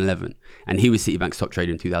 2011, and he was Citibank's top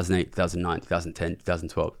trader in 2008, 2009, 2010,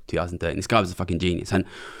 2012, 2013. This guy was a fucking genius. And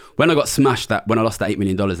when I got smashed when I lost that $8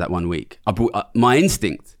 million that one week, I brought my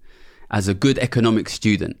instinct, as a good economics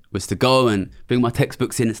student was to go and bring my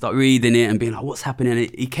textbooks in and start reading it and being like, what's happening?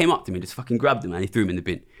 And he came up to me, just fucking grabbed them and he threw them in the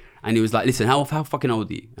bin. And he was like, listen, how fucking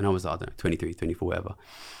old are you? And I was like, I don't know, 23, 24, whatever.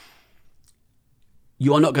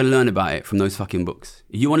 You are not going to learn about it from those fucking books.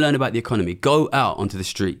 If you want to learn about the economy, go out onto the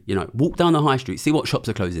street, walk down the high street, see what shops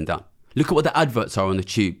are closing down. Look at what the adverts are on the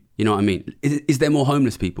tube. You know what I mean? Is there more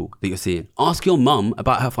homeless people that you're seeing? Ask your mum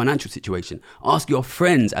about her financial situation. Ask your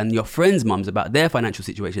friends and your friends' mums about their financial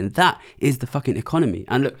situation. That is the fucking economy.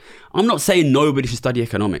 And look, I'm not saying nobody should study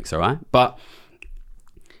economics, all right? But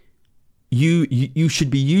you should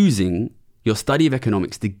be using your study of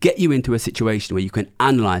economics to get you into a situation where you can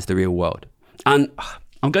analyze the real world. And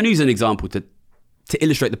I'm going to use an example to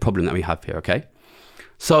illustrate the problem that we have here, okay?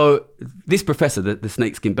 So this professor, the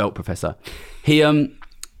snakeskin belt professor, he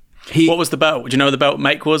what was the belt? Do you know what the belt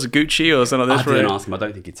make was? Gucci or something like this? I didn't ask him. I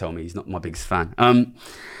don't think he'd tell me. He's not my biggest fan.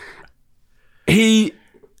 He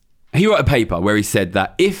wrote a paper where he said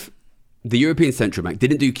that if the European Central Bank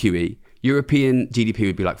didn't do QE, European GDP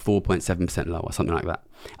would be like 4.7% lower, or something like that.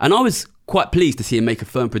 And I was quite pleased to see him make a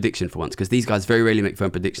firm prediction for once, because these guys very rarely make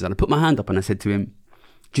firm predictions. And I put my hand up and I said to him,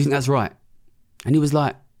 do you think that's right? And he was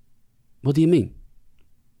like, what do you mean?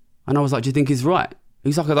 And I was like, do you think he's right?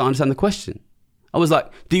 He's like, I don't understand the question. I was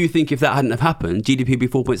like, do you think if that hadn't have happened, GDP would be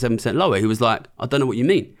 4.7% lower? He was like, I don't know what you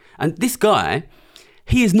mean. And this guy,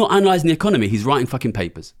 he is not analysing the economy. He's writing fucking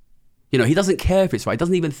papers. He doesn't care if it's right. He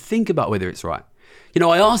doesn't even think about whether it's right.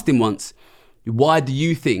 I asked him once, why do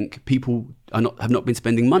you think people have not been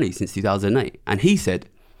spending money since 2008? And he said,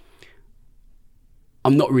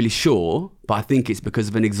 I'm not really sure, but I think it's because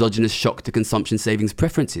of an exogenous shock to consumption savings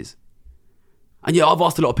preferences. And I've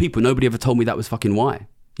asked a lot of people. Nobody ever told me that was fucking why.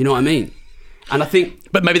 You know what I mean? And I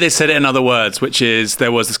think... But maybe they said it in other words, which is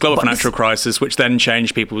there was this global financial crisis, which then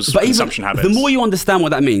changed people's consumption habits. The more you understand what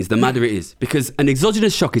that means, the madder it is. Because an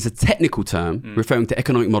exogenous shock is a technical term referring to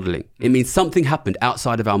economic modelling. It means something happened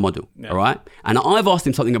outside of our model, all right? And I've asked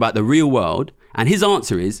him something about the real world, and his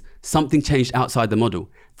answer is something changed outside the model.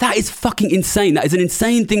 That is fucking insane. That is an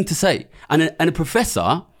insane thing to say. And a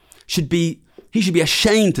professor should be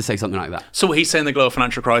ashamed to say something like that. So what he's saying, the global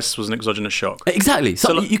financial crisis was an exogenous shock? Exactly.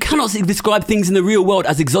 So you cannot describe things in the real world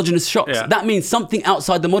as exogenous shocks. Yeah. That means something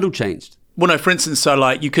outside the model changed. Well, no, for instance,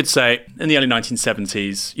 you could say in the early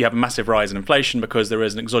 1970s, you have a massive rise in inflation because there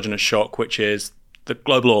is an exogenous shock, which is the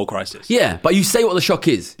global oil crisis. Yeah, but you say what the shock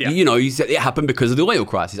is. Yeah. You say it happened because of the oil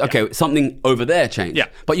crisis. Okay, something over there changed. Yeah.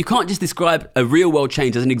 But you can't just describe a real world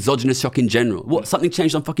change as an exogenous shock in general. What, something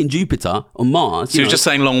changed on fucking Jupiter or Mars? So he was just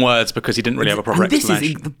saying long words because he didn't really have a proper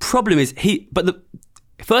explanation. The problem is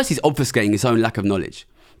first he's obfuscating his own lack of knowledge.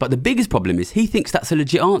 But the biggest problem is he thinks that's a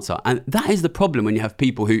legit answer. And that is the problem when you have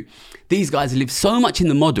people these guys live so much in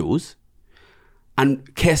the models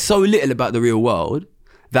and care so little about the real world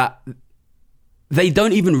that they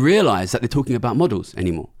don't even realise that they're talking about models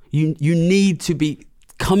anymore. You need to be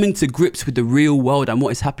coming to grips with the real world and what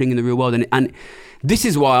is happening in the real world. And this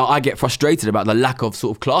is why I get frustrated about the lack of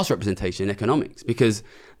sort of class representation in economics, because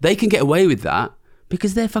they can get away with that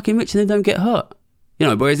because they're fucking rich and they don't get hurt.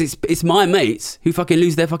 Whereas it's my mates who fucking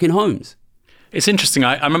lose their fucking homes. It's interesting.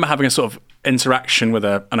 I remember having a sort of interaction with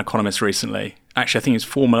an economist recently. Actually, I think he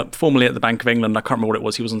was formerly at the Bank of England. I can't remember what it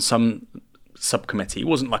was. He was on some subcommittee. It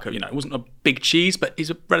wasn't it wasn't a big cheese, but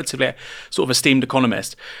he's a relatively sort of esteemed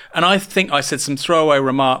economist. And I think I said some throwaway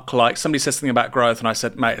remark, like somebody said something about growth, and I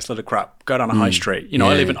said, "Mate, it's a lot of crap. Go down a high street."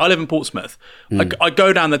 I live in Portsmouth. I can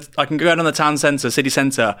go down the town centre, city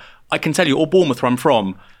centre. I can tell you, or Bournemouth, where I'm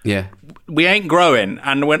from. Yeah, we ain't growing,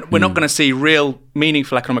 and we're not going to see real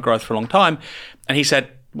meaningful economic growth for a long time. And he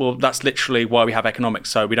said, well, that's literally why we have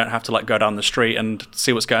economics, so we don't have to go down the street and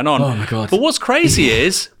see what's going on. Oh my God. But what's crazy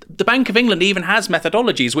is the Bank of England even has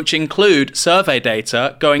methodologies which include survey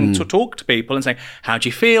data going to talk to people and saying, how do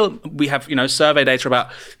you feel? We have, survey data about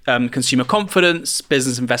consumer confidence,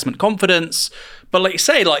 business investment confidence. But like you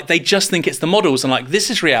say, they just think it's the models and this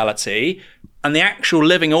is reality. And the actual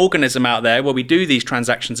living organism out there where we do these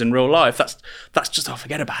transactions in real life, that's just,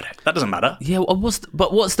 forget about it. That doesn't matter. Yeah, what's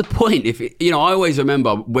the point? I always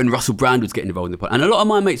remember when Russell Brand was getting involved in the point. And a lot of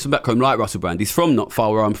my mates from back home like Russell Brand. He's from not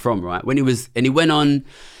far where I'm from, right? He went on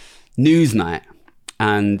Newsnight.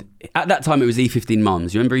 And at that time, it was E15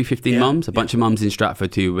 Mums. You remember E15 Mums? A bunch of mums in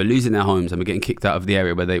Stratford who were losing their homes and were getting kicked out of the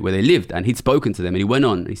area where they lived. And he'd spoken to them. And he went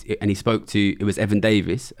on and he spoke to, it was Evan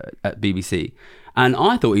Davis at BBC. And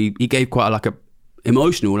I thought he gave quite a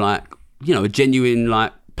emotional, a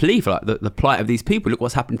genuine plea for the plight of these people. Look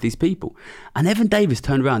what's happened to these people. And Evan Davis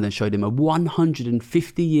turned around and showed him a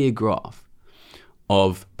 150-year graph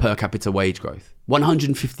of per capita wage growth.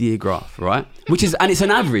 150-year graph, right? And it's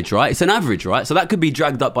an average, right? It's an average, right? So that could be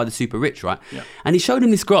dragged up by the super rich, right? Yeah. And he showed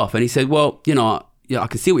him this graph and he said, well, I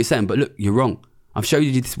can see what you're saying, but look, you're wrong. I've showed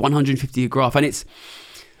you this 150-year graph, and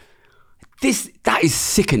that is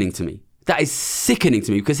sickening to me. That is sickening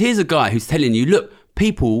to me, because here's a guy who's telling you, look,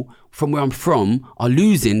 people from where I'm from are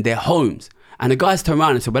losing their homes. And the guy's turned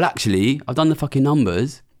around and said, well, actually, I've done the fucking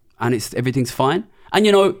numbers and everything's fine. And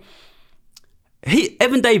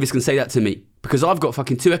Evan Davis can say that to me, because I've got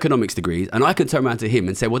fucking 2 economics degrees, and I can turn around to him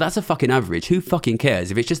and say, well, that's a fucking average. Who fucking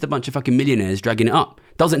cares if it's just a bunch of fucking millionaires dragging it up?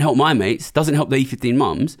 Doesn't help my mates, doesn't help the E15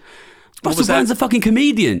 mums. Russell Brand's a fucking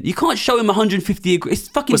comedian. You can't show him 150. It's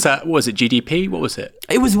fucking. What was it? GDP? What was it?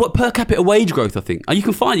 It was per capita wage growth, I think. You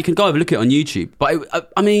can go over, look at it on YouTube. But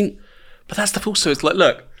But that stuff also is like,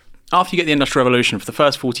 look, after you get the Industrial Revolution, for the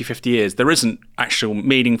first 40, 50 years, there isn't actual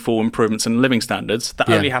meaningful improvements in living standards. That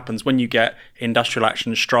only happens when you get industrial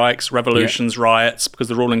action, strikes, revolutions, riots, because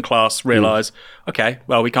the ruling class realise, okay,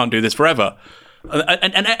 well, we can't do this forever.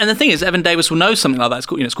 And the thing is, Evan Davis will know something like that.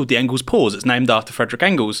 It's called the Engels pause. It's named after Frederick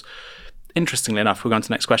Engels. Interestingly enough, we'll go on to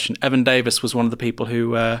the next question. Evan Davis was one of the people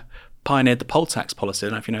who pioneered the poll tax policy. I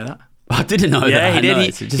don't know if you know that. I didn't know that. Yeah, he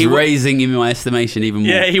did. Just raising, in my estimation, even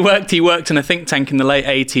more. Yeah, he worked in a think tank in the late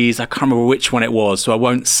 80s. I can't remember which one it was, so I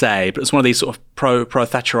won't say. But it was one of these sort of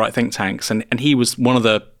pro-Thatcherite think tanks. And he was one of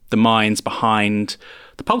the minds behind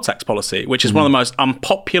the poll tax policy, which is one of the most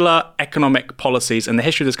unpopular economic policies in the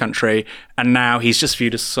history of this country. And now he's just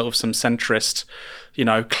viewed as sort of some centrist,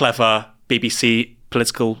 clever BBC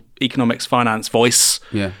political economics finance voice.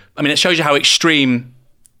 Yeah. I mean, it shows you how extreme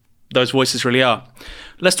those voices really are.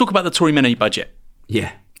 Let's talk about the Tory mini budget.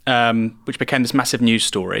 Yeah. Which became this massive news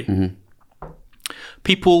story. Mm-hmm.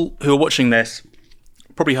 People who are watching this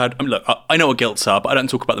probably heard, look, I know what gilts are, but I don't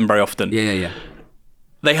talk about them very often. Yeah.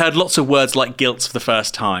 They heard lots of words like gilts for the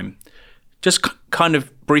first time. Just kind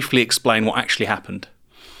of briefly explain what actually happened.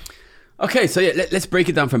 Okay, so let's break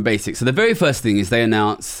it down from basics. So the very first thing is they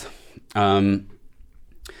announce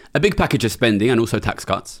a big package of spending and also tax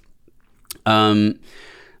cuts.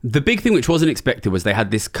 The big thing which wasn't expected was they had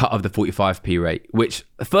this cut of the 45p rate, which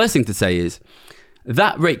the first thing to say is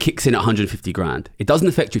that rate kicks in at 150 grand. It doesn't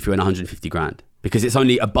affect you if you're in 150 grand because it's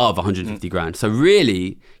only above 150 grand. So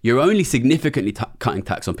really, you're only significantly cutting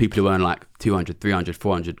tax on people who earn like 200, 300,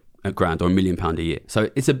 400 grand or £1 million a year. So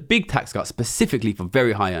it's a big tax cut specifically for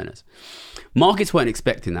very high earners. Markets weren't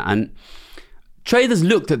expecting that. And traders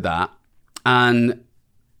looked at that, and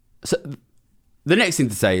so the next thing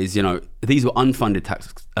to say is, these were unfunded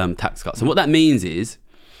tax cuts. And what that means is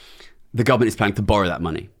the government is planning to borrow that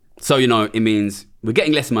money. So, it means we're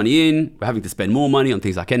getting less money in, we're having to spend more money on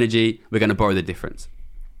things like energy, we're going to borrow the difference.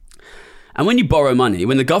 And when you borrow money,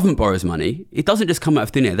 when the government borrows money, it doesn't just come out of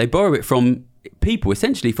thin air. They borrow it from people,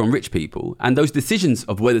 essentially from rich people. And those decisions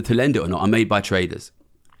of whether to lend it or not are made by traders.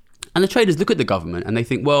 And the traders look at the government and they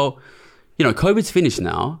think, well, COVID's finished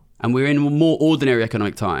now and we're in more ordinary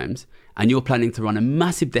economic times, and you're planning to run a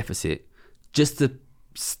massive deficit just to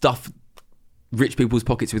stuff rich people's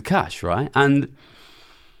pockets with cash, right? And,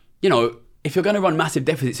 if you're going to run massive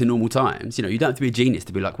deficits in normal times, you don't have to be a genius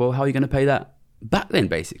to be like, well, how are you going to pay that back then,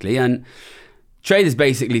 basically? And traders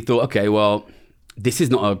basically thought, okay, well, this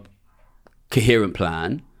is not a coherent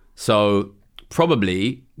plan, so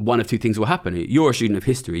probably one of two things will happen. You're a student of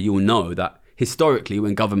history, you'll know that historically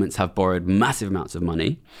when governments have borrowed massive amounts of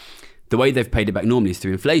money, the way they've paid it back normally is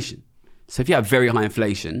through inflation. So if you have very high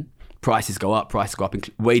inflation, prices go up,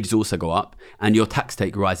 wages also go up, and your tax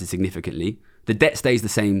take rises significantly. The debt stays the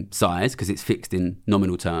same size because it's fixed in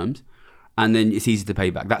nominal terms, and then it's easy to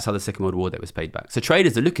pay back. That's how the Second World War debt was paid back. So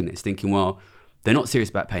traders are looking at this thinking, well, they're not serious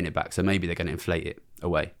about paying it back, so maybe they're going to inflate it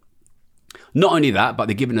away. Not only that, but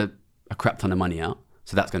they're giving a crap ton of money out,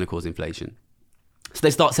 so that's going to cause inflation. So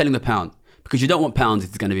they start selling the pound, because you don't want pounds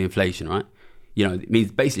if there's going to be inflation, right?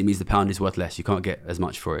 It basically means the pound is worth less. You can't get as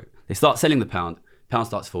much for it. They start selling the pound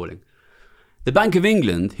starts falling. The Bank of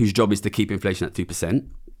England, whose job is to keep inflation at 2%,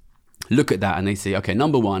 look at that and they say, okay,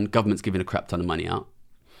 number one, government's giving a crap ton of money out.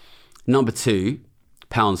 Number two,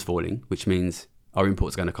 pound's falling, which means our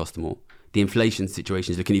imports are going to cost more. The inflation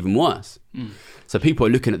situation is looking even worse. So people are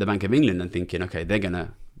looking at the Bank of England and thinking, okay, they're going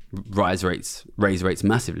to raise rates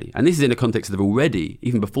massively. And this is in the context of already,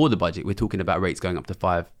 even before the budget, we're talking about rates going up to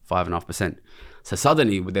 5.5%. So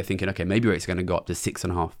suddenly they're thinking, okay, maybe rates are going to go up to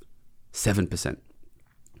 6.5%, 7%.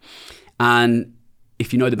 And if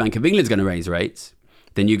the Bank of England's going to raise rates,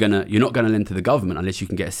 then you're not going to lend to the government unless you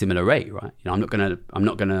can get a similar rate, right? I'm not going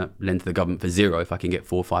to lend to the government for 0 if I can get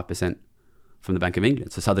 4 or 5% from the Bank of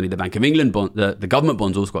England. So suddenly the Bank of England bond, the government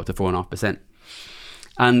bonds also go up to 4.5%.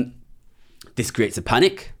 And this creates a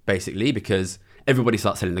panic, basically, because everybody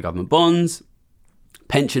starts selling the government bonds.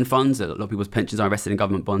 Pension funds, a lot of people's pensions are invested in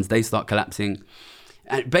government bonds. They start collapsing.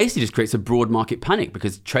 And it basically just creates a broad market panic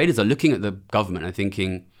because traders are looking at the government and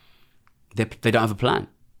thinking they don't have a plan.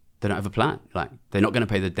 They don't have a plan. Like, they're not going to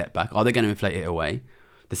pay the debt back. Are they going to inflate it away?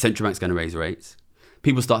 The central bank's going to raise rates.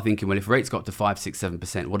 People start thinking, well, if rates go up to 5, 6,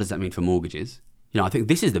 7%, what does that mean for mortgages? I think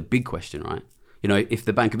this is the big question, right? If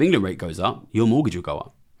the Bank of England rate goes up, your mortgage will go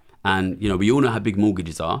up. And, we all know how big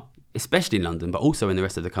mortgages are, especially in London, but also in the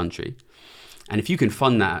rest of the country. And if you can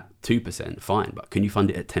fund that at 2%, fine. But can you fund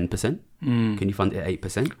it at 10%? Can you fund it at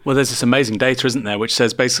 8%? Well, there's this amazing data, isn't there, which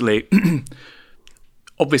says basically,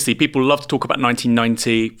 obviously, people love to talk about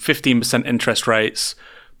 1990, 15% interest rates.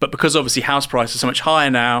 But because obviously house prices are so much higher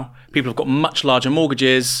now, people have got much larger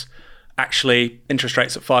mortgages. Actually, interest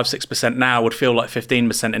rates at 5, 6% now would feel like 15% in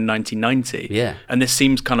 1990. Yeah. And this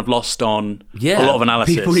seems kind of lost on a lot of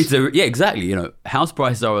analysis. People need to, exactly. House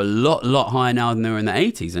prices are a lot higher now than they were in the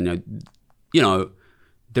 80s. And,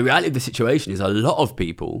 the reality of the situation is a lot of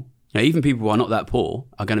people, even people who are not that poor,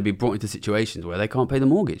 are going to be brought into situations where they can't pay the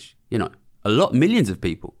mortgage. Millions of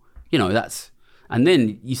people. And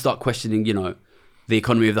then you start questioning, the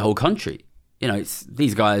economy of the whole country. It's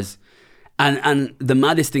these guys. And the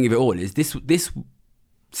maddest thing of it all is this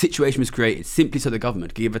situation was created simply so the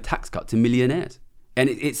government could give a tax cut to millionaires. And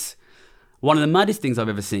it's one of the maddest things I've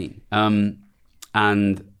ever seen.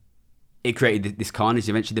 And it created this carnage.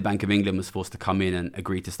 Eventually, the Bank of England was forced to come in and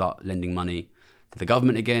agree to start lending money to the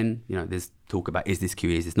government again. There's talk about, is this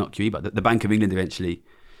QE, is this not QE? But the Bank of England eventually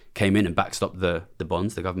came in and backstopped the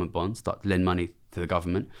bonds, the government bonds, started to lend money to the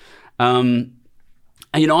government. And,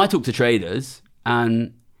 I talk to traders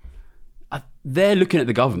and they're looking at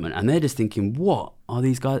the government and they're just thinking, what are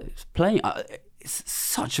these guys playing? It's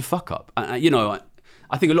such a fuck up. I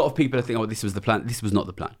think a lot of people are thinking, oh, this was the plan. This was not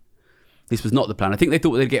the plan. This was not the plan. I think they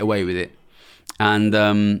thought they'd get away with it. And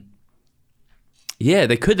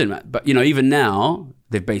they couldn't. But, even now,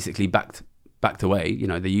 they've basically backed away.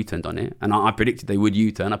 They U-turned on it. And I predicted they would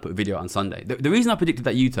U-turn. I put a video out on Sunday. The reason I predicted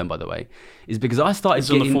that U-turn, by the way, is because I started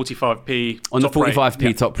getting... on the 45p on the 45p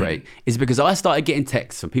rate. top rate, is because I started getting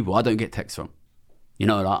texts from people I don't get texts from.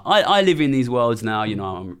 I live in these worlds now.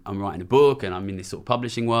 I'm writing a book and I'm in this sort of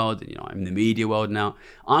publishing world. And, I'm in the media world now.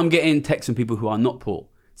 I'm getting texts from people who are not poor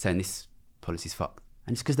saying this policy's fucked.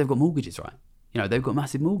 And it's because they've got mortgages, right? They've got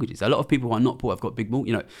massive mortgages. A lot of people who are not poor have got big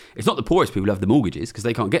mortgages. It's not the poorest people who have the mortgages because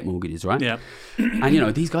they can't get mortgages, right? Yeah.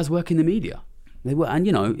 And, these guys work in the media. They work, and,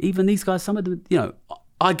 even these guys, some of them,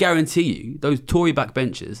 I guarantee you, those Tory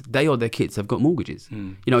backbenchers, they or their kids have got mortgages.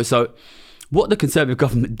 So what the Conservative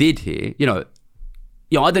government did here,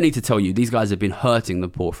 I don't need to tell you, these guys have been hurting the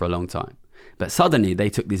poor for a long time. But suddenly they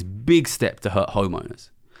took this big step to hurt homeowners.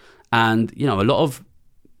 And, a lot of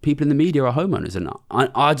people in the media are homeowners. And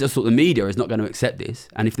I just thought the media is not going to accept this.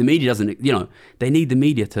 And if the media doesn't, they need the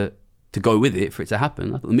media to go with it for it to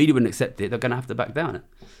happen. I thought the media wouldn't accept it. They're going to have to back down. And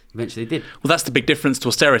eventually they did. Well, that's the big difference to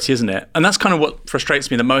austerity, isn't it? And that's kind of what frustrates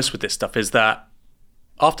me the most with this stuff is that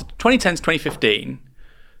after 2010 to 2015,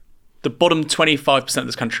 the bottom 25% of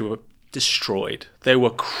this country were destroyed. They were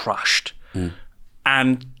crushed.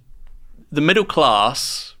 And the middle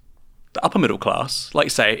class, the upper middle class, like you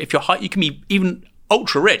say, if you're high, you can be even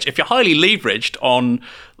ultra rich. If you're highly leveraged on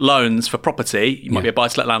loans for property, you might be a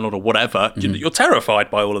buy-to-let landlord or whatever, you're terrified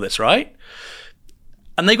by all of this, right?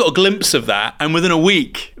 And they got a glimpse of that, and within a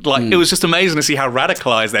week, it was just amazing to see how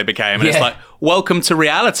radicalized they became. And it's like, welcome to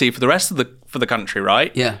reality for the rest of the country,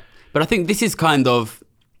 right? Yeah. But I think this is kind of,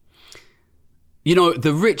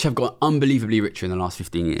 the rich have got unbelievably richer in the last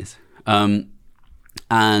 15 years.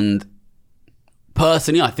 And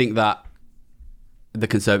personally, I think that the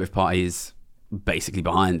Conservative Party is basically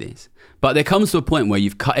behind this. But there comes to a point where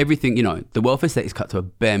you've cut everything, the welfare state is cut to a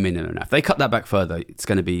bare minimum. Now, if they cut that back further, it's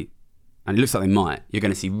going to be, and it looks like they might, you're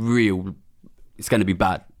going to see it's going to be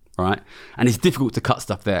bad, right? And it's difficult to cut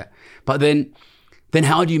stuff there. But then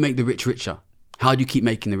how do you make the rich richer? How do you keep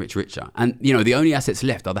making the rich richer? And, the only assets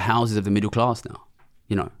left are the houses of the middle class now,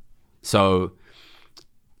 So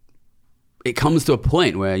it comes to a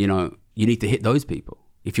point where, you need to hit those people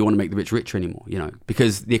if you want to make the rich richer anymore,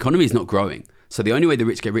 because the economy is not growing. So the only way the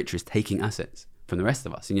rich get richer is taking assets from the rest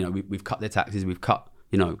of us. And, we've cut their taxes, we've cut,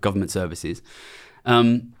 government services.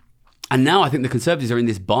 And now I think the Conservatives are in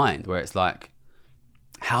this bind where it's like,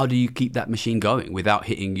 how do you keep that machine going without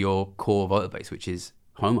hitting your core voter base, which is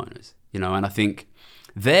homeowners? And I think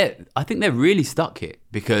they're really stuck here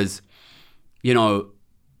because, the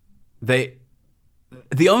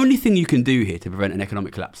only thing you can do here to prevent an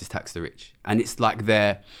economic collapse is tax the rich. And it's like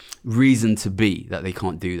their reason to be that they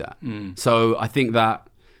can't do that. So I think that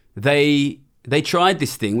they tried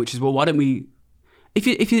this thing, which is, well, why don't we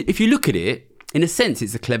if you look at it, in a sense,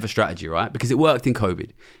 it's a clever strategy, right? Because it worked in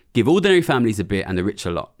COVID. Give ordinary families a bit and the rich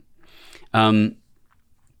a lot.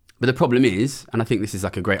 But the problem is, and I think this is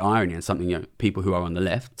like a great irony and something, people who are on the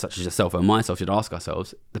left, such as yourself and myself, should ask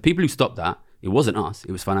ourselves, the people who stopped that, it wasn't us,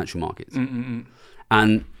 it was financial markets.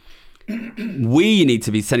 And we need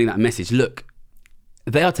to be sending that message. Look,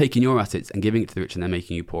 they are taking your assets and giving it to the rich and they're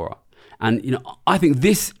making you poorer. And, I think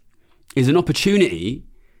this is an opportunity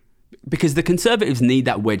because the Conservatives need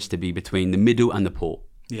that wedge to be between the middle and the poor.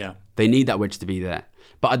 Yeah. They need that wedge to be there.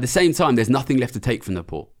 But at the same time, there's nothing left to take from the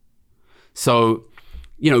poor. So,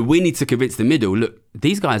 we need to convince the middle, look,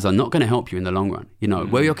 these guys are not going to help you in the long run.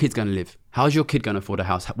 Where are your kids going to live? How's your kid going to afford a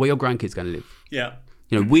house? Where are your grandkids going to live? Yeah.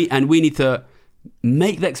 We need to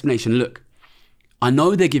make the explanation, look, I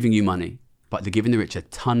know they're giving you money, but they're giving the rich a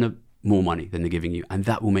ton of more money than they're giving you, and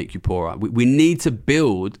that will make you poorer. We need to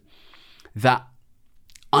build that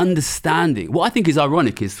understanding. What I think is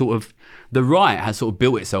ironic is sort of the right has sort of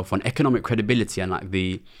built itself on economic credibility and like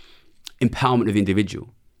the empowerment of the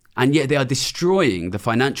individual. And yet they are destroying the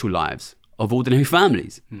financial lives of ordinary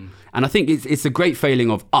families. And I think it's a great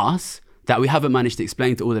failing of us that we haven't managed to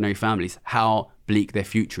explain to ordinary families how bleak their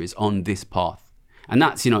future is on this path. And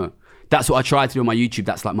that's, that's what I try to do on my YouTube.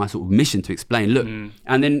 That's like my sort of mission to explain. Look,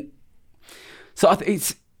 and then, so I think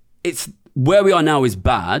it's where we are now is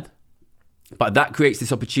bad, but that creates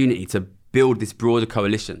this opportunity to build this broader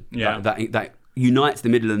coalition that unites the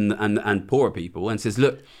middle and poorer people and says,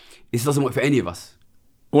 look, this doesn't work for any of us.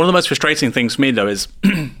 One of the most frustrating things for me, though, is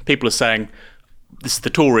people are saying, this is the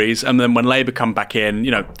Tories, and then when Labour come back in,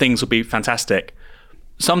 things will be fantastic.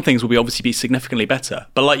 Some things will obviously be significantly better.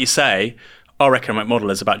 But like you say, our economic model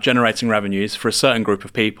is about generating revenues for a certain group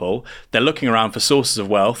of people. They're looking around for sources of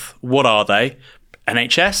wealth. What are they?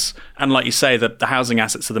 NHS, and like you say, the housing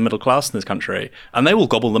assets of the middle class in this country, and they will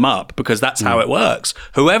gobble them up because that's how it works.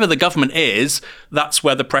 Whoever the government is, that's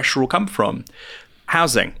where the pressure will come from.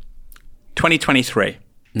 Housing, 2023.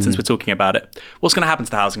 Since we're talking about it, what's going to happen to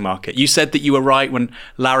the housing market? You said that you were right when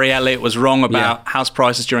Larry Elliott was wrong about house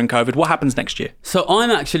prices during COVID. What happens next year? So I'm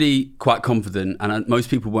actually quite confident, and most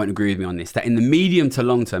people won't agree with me on this, that in the medium to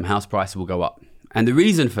long term, house prices will go up. And the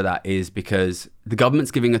reason for that is because the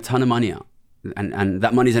government's giving a ton of money out, and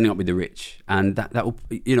that money's ending up with the rich, and that will,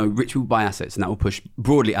 rich will buy assets, and that will push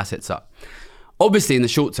broadly assets up. Obviously, in the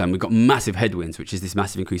short term, we've got massive headwinds, which is this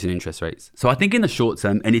massive increase in interest rates. So I think in the short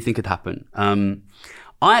term, anything could happen.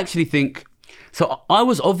 I actually think, so I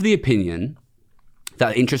was of the opinion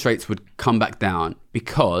that interest rates would come back down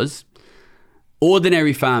because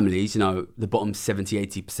ordinary families, the bottom 70,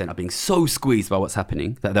 80% are being so squeezed by what's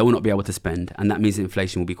happening that they will not be able to spend. And that means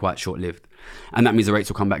inflation will be quite short-lived. And that means the rates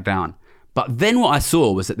will come back down. But then what I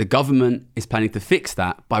saw was that the government is planning to fix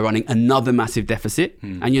that by running another massive deficit.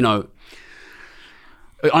 And,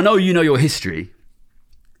 I know your history.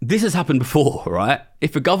 This has happened before, right?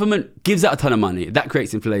 If a government gives out a ton of money, that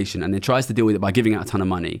creates inflation and then tries to deal with it by giving out a ton of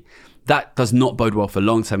money, that does not bode well for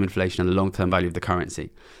long-term inflation and the long-term value of the currency.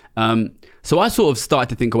 So I sort of started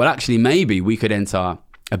to think, well, actually, maybe we could enter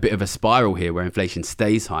a bit of a spiral here where inflation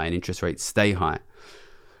stays high and interest rates stay high.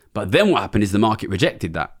 But then what happened is the market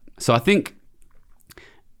rejected that. So I think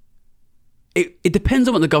it depends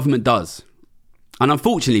on what the government does. And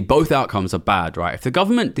unfortunately, both outcomes are bad, right? If the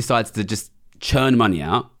government decides to just churn money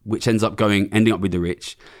out, which ending up with the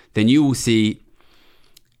rich, then you will see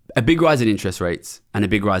a big rise in interest rates and a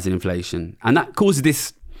big rise in inflation. And that causes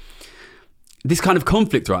this kind of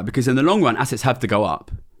conflict, right? Because in the long run, assets have to go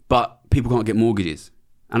up, but people can't get mortgages.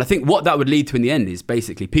 And I think what that would lead to in the end is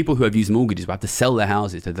basically people who have used mortgages will have to sell their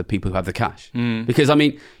houses to the people who have the cash. Because,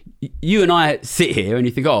 you and I sit here and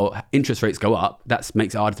you think, interest rates go up, that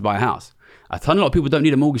makes it harder to buy a house. A lot of people don't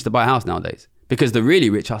need a mortgage to buy a house nowadays because the really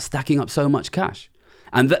rich are stacking up so much cash.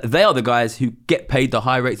 And they are the guys who get paid the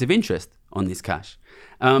high rates of interest on this cash.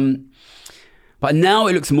 But now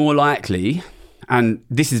it looks more likely, and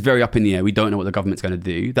this is very up in the air, we don't know what the government's going to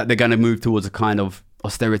do, that they're going to move towards a kind of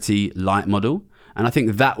austerity light model. And I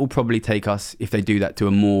think that will probably take us, if they do that, to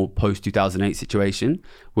a more post-2008 situation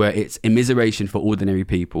where it's immiseration for ordinary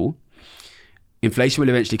people. Inflation will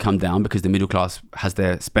eventually come down because the middle class has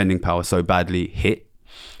their spending power so badly hit.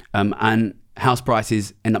 And house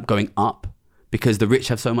prices end up going up because the rich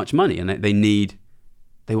have so much money and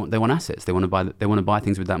they want assets. They want to buy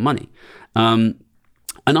things with that money. And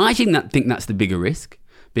I actually think that's the bigger risk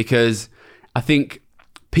because I think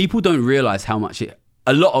people don't realize how much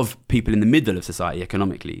a lot of people in the middle of society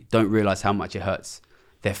economically don't realize how much it hurts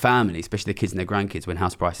their family, especially their kids and their grandkids when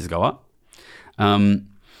house prices go up.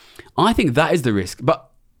 I think that is the risk,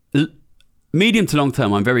 but medium to long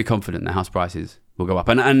term, I'm very confident that house prices will go up.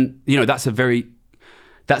 And that's a very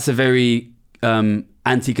That's a very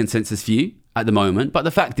anti-consensus view at the moment. But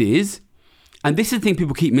the fact is, and this is the thing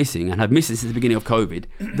people keep missing and have missed since the beginning of COVID,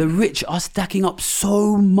 the rich are stacking up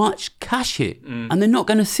so much cash here and they're not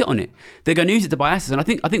going to sit on it. They're going to use it to buy assets. And I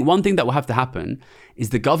think one thing that will have to happen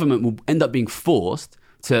is the government will end up being forced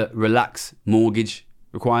to relax mortgage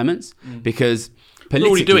requirements because they're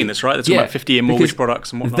already doing this, right? They're talking about 50-year mortgage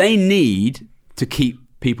products and whatnot. They need to keep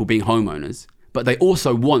people being homeowners, but they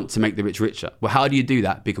also want to make the rich richer. Well, how do you do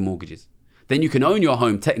that? Bigger mortgages. Then you can own your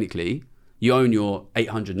home technically. You own your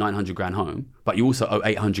 800, 900 grand home, but you also owe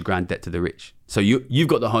 800 grand debt to the rich. So you've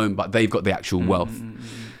got the home, but they've got the actual wealth.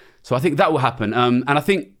 So I think that will happen. And I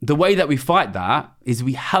think the way that we fight that is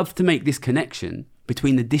we have to make this connection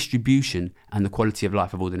between the distribution and the quality of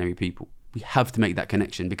life of ordinary people. We have to make that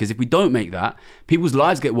connection, because if we don't make that, people's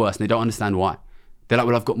lives get worse and they don't understand why. They're like,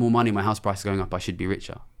 well, I've got more money, my house price is going up, I should be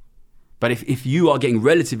richer. But if you are getting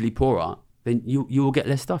relatively poorer, then you will get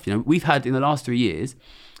less stuff. You know, we've had in the last 3 years,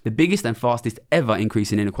 the biggest and fastest ever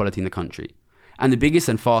increase in inequality in the country, and the biggest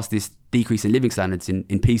and fastest decrease in living standards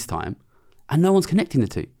in peacetime, and no one's connecting the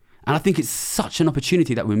two. And I think it's such an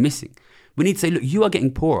opportunity that we're missing. We need to say, look, you are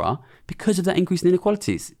getting poorer because of that increase in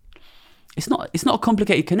inequalities. It's not a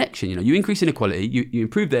complicated connection. You know, you increase inequality, you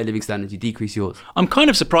improve their living standards, you decrease yours. I'm kind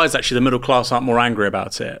of surprised actually the middle class aren't more angry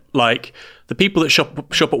about it. Like the people that shop at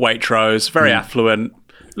Waitrose, very affluent,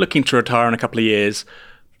 looking to retire in a couple of years.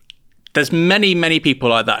 There's many, many people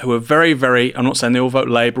like that who are very, very, I'm not saying they all vote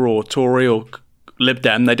Labour or Tory or Lib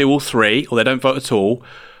Dem, they do all three, or they don't vote at all,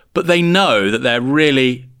 but they know that they're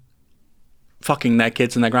really fucking their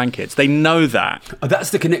kids and their grandkids. They know that. Oh,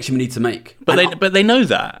 that's the connection we need to make. But they know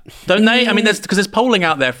that, don't they? I mean, there's polling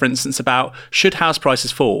out there, for instance, about should house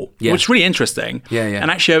prices fall, which is really interesting. Yeah.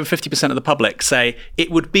 And actually over 50% of the public say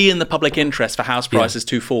it would be in the public interest for house prices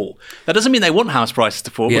to fall. That doesn't mean they want house prices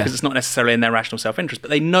to fall because it's not necessarily in their rational self-interest,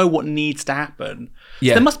 but they know what needs to happen.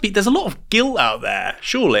 Yeah. So there's a lot of guilt out there,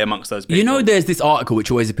 surely, amongst those people. You know, there's this article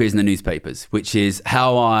which always appears in the newspapers, which is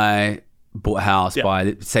how I bought a house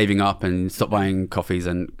by saving up and stopped buying coffees,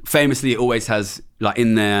 and famously it always has like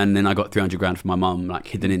in there, and then I got 300 grand from my mum like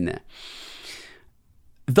hidden in there.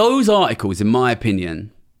 Those articles, in my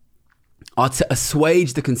opinion, are to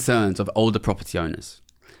assuage the concerns of older property owners,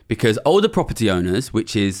 because older property owners,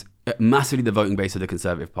 which is massively the voting base of the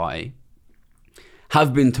Conservative Party,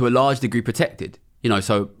 have been to a large degree protected. You know,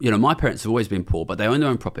 so, you know, my parents have always been poor, but they own their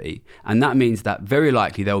own property, and that means that very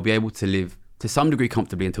likely they'll be able to live to some degree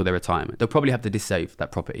comfortably until their retirement. They'll probably have to dissave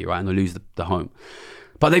that property, right? And they'll lose the home.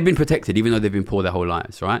 But they've been protected, even though they've been poor their whole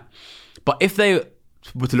lives, right? But if they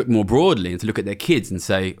were to look more broadly and to look at their kids and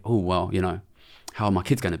say, oh, well, you know, how are my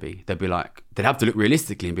kids going to be? They'd be like, they'd have to look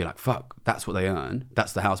realistically and be like, fuck, that's what they earn.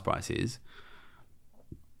 That's the house price is.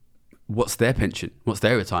 What's their pension? What's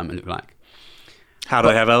their retirement look like? How do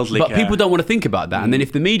they have elderly care? But people don't want to think about that. And then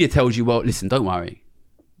if the media tells you, well, listen, don't worry.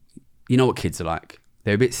 You know what kids are like.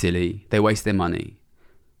 They're a bit silly. They waste their money.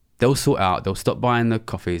 They'll sort out. They'll stop buying the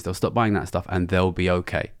coffees. They'll stop buying that stuff, and they'll be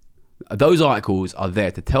okay. Those articles are there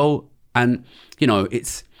to tell, and you know,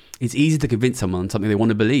 it's easy to convince someone something they want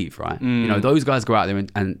to believe, right? You know, those guys go out there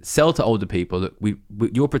and sell to older people that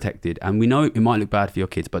you're protected, and we know it might look bad for your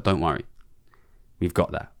kids, but don't worry, we've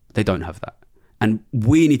got that. They don't have that, and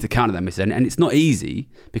we need to counter that message. And it's not easy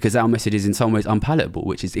because our message is in some ways unpalatable,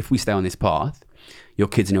 which is if we stay on this path, your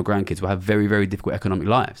kids and your grandkids will have very, very difficult economic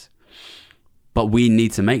lives. But we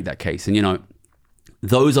need to make that case. And, you know,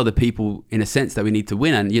 those are the people, in a sense, that we need to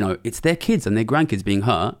win. And, you know, it's their kids and their grandkids being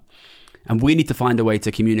hurt. And we need to find a way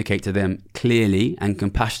to communicate to them clearly and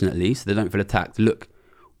compassionately so they don't feel attacked. Look,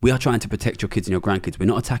 we are trying to protect your kids and your grandkids. We're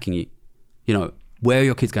not attacking you. You know, where are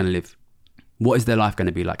your kids going to live? What is their life going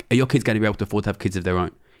to be like? Are your kids going to be able to afford to have kids of their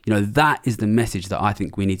own? You know, that is the message that I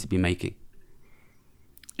think we need to be making.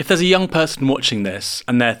 If there's a young person watching this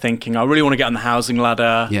and they're thinking, I really want to get on the housing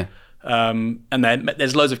ladder, and then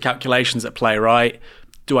there's loads of calculations at play, right?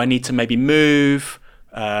 Do I need to maybe move?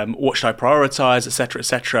 What should I prioritize, et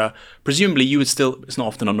cetera, presumably you would still, it's not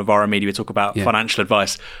often on Novara Media we talk about financial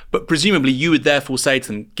advice, but presumably you would therefore say to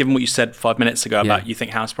them, given what you said 5 minutes ago about you think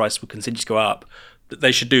house prices will continue to go up, that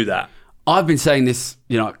they should do that. I've been saying this,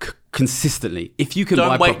 you know, consistently. If you can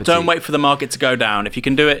buy property, don't wait for the market to go down. If you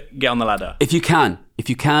can do it, get on the ladder. If you can,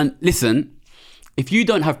 listen, if you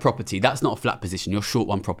don't have property, that's not a flat position. You're short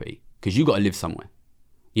one property because you've got to live somewhere.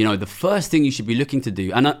 You know, the first thing you should be looking to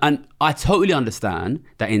do, and I totally understand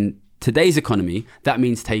that in today's economy, that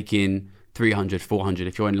means taking 300, 400.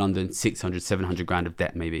 If you're in London, 600, 700 grand of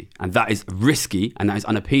debt maybe. And that is risky and that is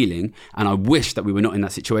unappealing. And I wish that we were not in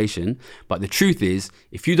that situation. But the truth is,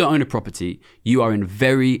 if you don't own a property, you are in a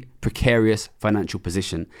very precarious financial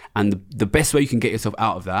position. And the best way you can get yourself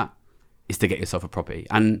out of that is to get yourself a property.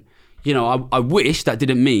 And, you know, I wish that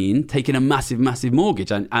didn't mean taking a massive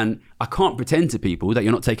mortgage. And I can't pretend to people that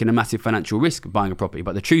you're not taking a massive financial risk buying a property.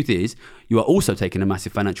 But the truth is, you are also taking a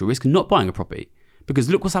massive financial risk not buying a property. Because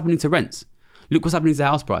look what's happening to rents. Look what's happening to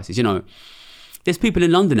house prices. You know, there's people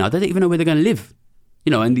in London now, they don't even know where they're going to live.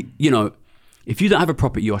 You know, and, you know, if you don't have a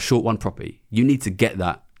property, you are short one property. You need to get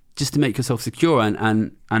that just to make yourself secure.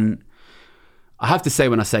 And I have to say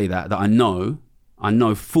when I say that I know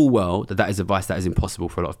full well that is advice that is impossible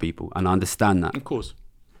for a lot of people. And I understand that. Of course.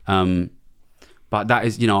 But that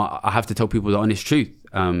is, you know, I have to tell people the honest truth.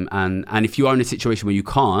 And if you are in a situation where you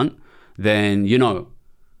can't, then, you know,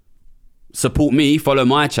 support me, follow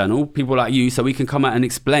my channel, people like you, so we can come out and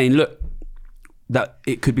explain, look, that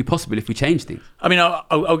it could be possible if we change things. I mean,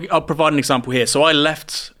 I'll provide an example here. So I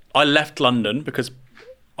left London because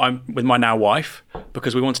I'm with my now wife,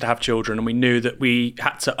 because we wanted to have children and we knew that we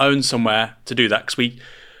had to own somewhere to do that, because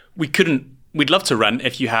we couldn't, we'd love to rent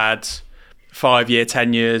if you had 5 year,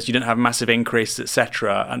 10 years, you didn't have a massive increase,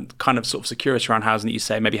 etc., and kind of sort of security around housing that you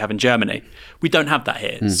say maybe have in Germany. We don't have that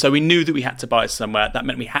here. So we knew that we had to buy somewhere. That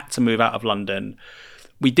meant we had to move out of London.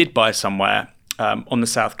 We did buy somewhere on the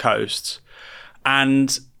south coast,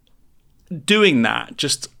 and doing that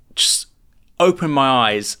just opened my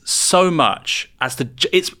eyes so much as to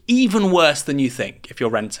it's even worse than you think if you're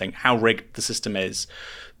renting, how rigged the system is.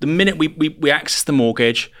 The minute we accessed the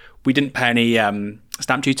mortgage, we didn't pay any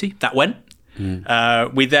stamp duty. That went.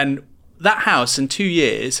 That house in 2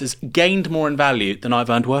 years has gained more in value than I've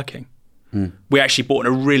earned working. We actually bought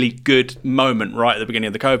in a really good moment right at the beginning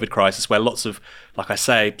of the COVID crisis, where lots of, like I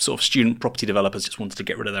say, sort of student property developers just wanted to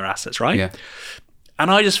get rid of their assets, right? Yeah. And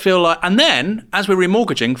I just feel like, and then as we're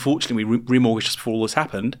remortgaging, fortunately we remortgaged just before all this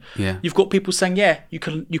happened. Yeah. You've got people saying, yeah, you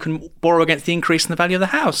can borrow against the increase in the value of the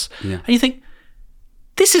house. Yeah. And you think,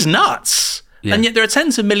 this is nuts. Yeah. And yet there are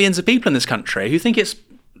tens of millions of people in this country who think it's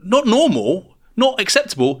not normal, not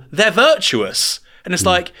acceptable, they're virtuous. And it's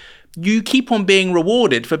like, you keep on being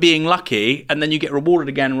rewarded for being lucky, and then you get rewarded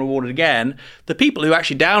again and rewarded again. The people who are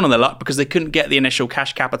actually down on their luck because they couldn't get the initial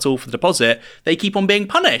cash capital for the deposit, they keep on being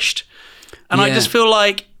punished. And I just feel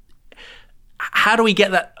like, how do we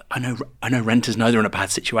get that? I know renters know they're in a bad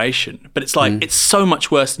situation, but it's like, it's so much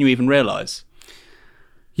worse than you even realise.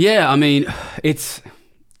 Yeah, I mean, it's,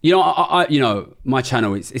 you know, I you know, my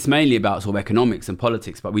channel, it's mainly about sort of economics and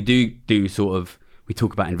politics, but we do sort of, we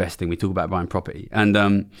talk about investing, we talk about buying property.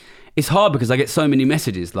 And it's hard because I get so many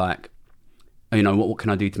messages like, you know, what can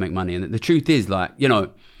I do to make money? And the truth is, like, you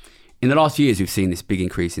know, in the last few years, we've seen this big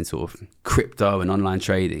increase in sort of crypto and online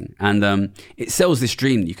trading. And it sells this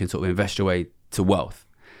dream that you can sort of invest your way to wealth.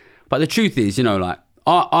 But the truth is, you know, like,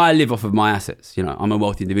 I live off of my assets. You know, I'm a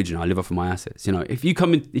wealthy individual. I live off of my assets. You know, if you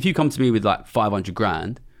come to me with like 500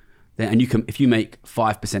 grand, then, and if you make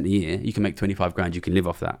 5% a year, you can make 25 grand. You can live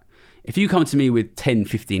off that. If you come to me with 10,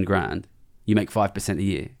 15 grand, you make 5% a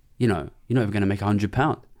year. You know, you're not even going to make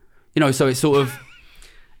 £100. You know, so it's sort of,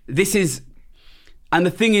 this is, and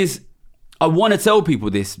the thing is, I want to tell people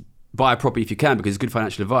this, buy a property if you can, because it's good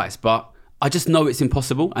financial advice, but I just know it's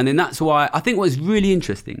impossible. And then that's why I think what is really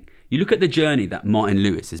interesting, you look at the journey that Martin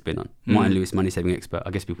Lewis has been on. Martin Lewis, money saving expert,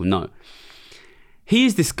 I guess people know. He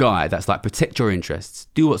is this guy that's like, protect your interests,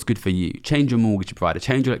 do what's good for you, change your mortgage provider,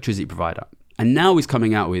 change your electricity provider. And now he's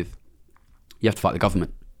coming out with, you have to fight the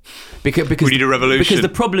government. Because we need a revolution. Because the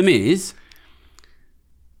problem is,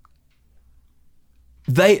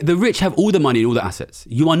 the rich have all the money and all the assets.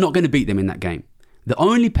 You are not going to beat them in that game. The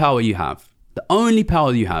only power you have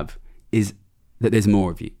is that there's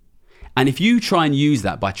more of you. And if you try and use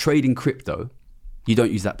that by trading crypto, you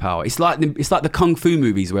don't use that power. It's like the Kung Fu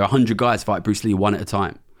movies where 100 guys fight Bruce Lee one at a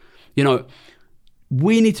time. You know,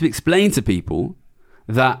 we need to explain to people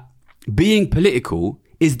that being political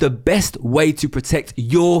is the best way to protect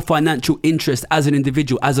your financial interest as an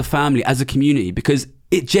individual, as a family, as a community, because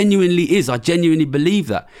it genuinely is. I genuinely believe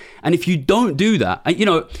that. And if you don't do that, and, you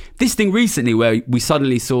know, this thing recently where we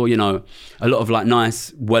suddenly saw, you know, a lot of like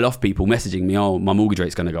nice, well-off people messaging me, oh, my mortgage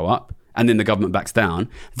rate's going to go up, and then the government backs down.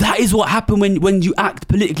 That is what happened when you act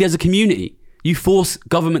politically as a community. You force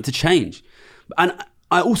government to change. And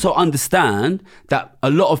I also understand that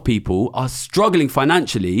a lot of people are struggling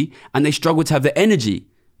financially, and they struggle to have the energy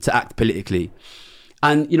to act politically.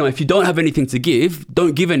 And, you know, if you don't have anything to give,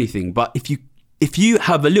 don't give anything. But if you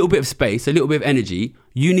have a little bit of space, a little bit of energy,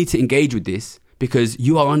 you need to engage with this, because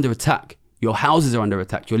you are under attack. Your houses are under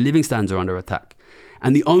attack. Your living standards are under attack.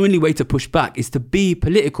 And the only way to push back is to be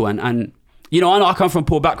political. And you know, I come from a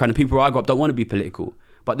poor background and people where I grew up don't want to be political.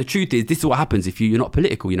 But the truth is, this is what happens if you're not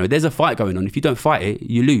political. You know, there's a fight going on. If you don't fight it,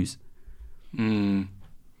 you lose.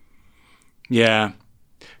 Yeah.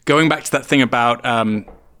 Going back to that thing about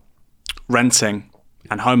renting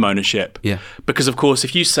and home ownership. Yeah. Because, of course,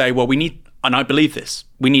 if you say, well, we need, and I believe this,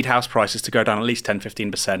 we need house prices to go down at least 10,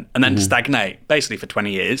 15% and then to stagnate basically for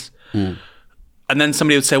 20 years. And then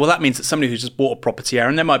somebody would say, well, that means that somebody who's just bought a property,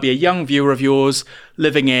 Aaron, there might be a young viewer of yours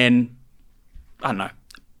living in, I don't know,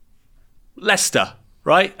 Leicester,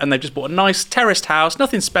 right? And they've just bought a nice terraced house,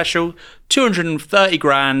 nothing special, 230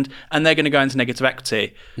 grand, and they're going to go into negative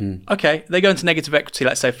equity. Okay, they go into negative equity,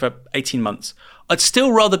 let's say for 18 months. I'd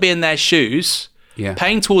still rather be in their shoes,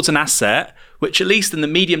 paying towards an asset, which at least in the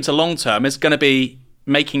medium to long term is going to be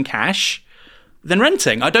making cash, than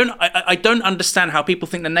renting. I don't understand how people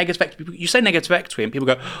think the negative equity, you say negative equity and people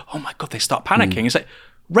go, oh my God, they start panicking. It's like,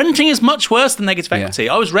 renting is much worse than negative equity.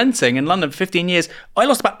 I was renting in London for 15 years. I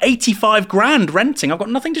lost about 85 grand renting. I've got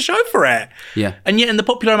nothing to show for it. Yeah. And yet in the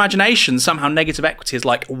popular imagination, somehow negative equity is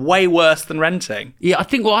like way worse than renting. Yeah, I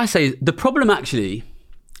think what I say is the problem actually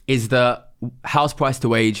is the house price to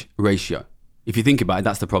wage ratio. If you think about it,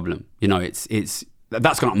 that's the problem. You know,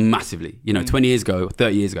 that's gone up massively. You know, 20 years ago,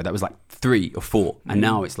 30 years ago, that was like 3 or 4. And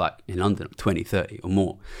now it's like in London, 20, 30 or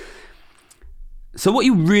more. So what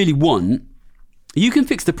you really want, you can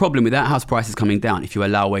fix the problem without house prices coming down if you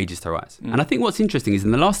allow wages to rise. And I think what's interesting is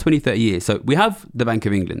in the last 20, 30 years, so we have the Bank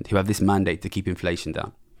of England who have this mandate to keep inflation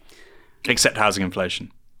down. Except housing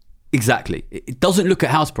inflation. Exactly. It doesn't look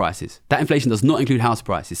at house prices. That inflation does not include house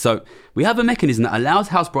prices. So we have a mechanism that allows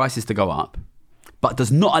house prices to go up, but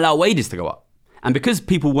does not allow wages to go up. And because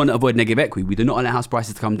people want to avoid negative equity, we do not allow house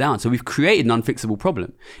prices to come down. So we've created an unfixable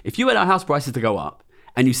problem. If you allow house prices to go up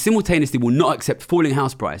and you simultaneously will not accept falling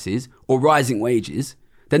house prices or rising wages,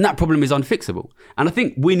 then that problem is unfixable. And I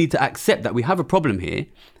think we need to accept that we have a problem here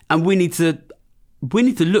and we need to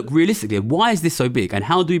look realistically at why is this so big and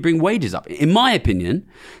how do we bring wages up? In my opinion,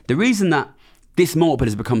 the reason that this multiple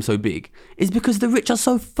has become so big is because the rich are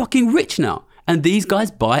so fucking rich now. And these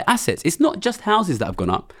guys buy assets. It's not just houses that have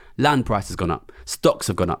gone up. Land price has gone up. Stocks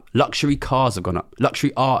have gone up. Luxury cars have gone up.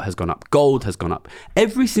 Luxury art has gone up. Gold has gone up.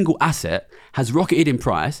 Every single asset has rocketed in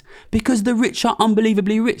price because the rich are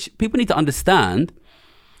unbelievably rich. People need to understand,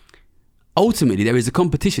 ultimately, there is a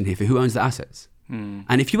competition here for who owns the assets.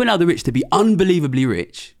 And if you allow the rich to be unbelievably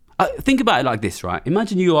rich, think about it like this, right?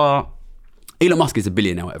 Imagine you are, Elon Musk is a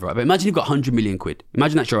billionaire or whatever, right? But imagine you've got 100 million quid.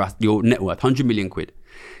 Imagine that's your net worth, 100 million quid.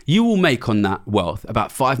 You will make on that wealth about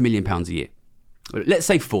 £5 million a year. Let's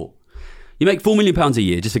say 4. You make £4 million a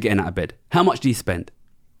year just for getting out of bed. How much do you spend?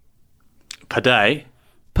 Per day?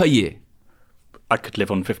 Per year. I could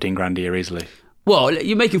live on 15 grand a year easily. Well,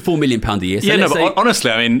 you're making £4 million a year. So yeah, no, but honestly,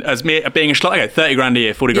 I mean, as me being a schlock, I go 30 grand a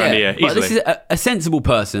year, 40 grand a year, easily. But this is a sensible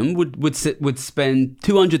person would spend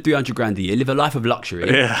 200, 300 grand a year, live a life of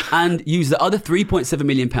luxury, and use the other 3.7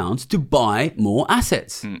 million pounds to buy more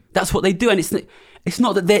assets. That's what they do, and it's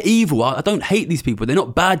not that they're evil. I don't hate these people. They're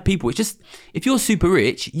not bad people. It's just, if you're super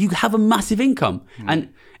rich, you have a massive income,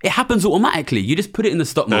 and it happens automatically. You just put it in the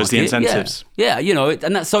stock market. Those are the incentives. Yeah, you know,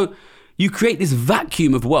 and that's so. You create this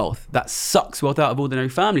vacuum of wealth that sucks wealth out of ordinary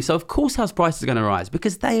families. So of course house prices are going to rise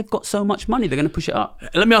because they have got so much money. They're going to push it up.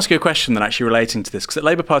 Let me ask you a question then actually relating to this. Because at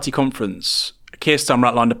Labour Party conference, Keir Starmer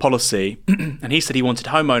outlined a policy and he said he wanted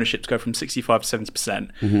home ownership to go from 65 to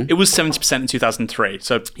 70%. It was 70% in 2003.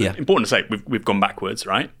 So important to say, we've gone backwards,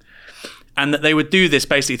 right? And that they would do this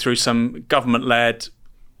basically through some government-led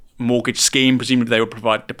mortgage scheme. Presumably they would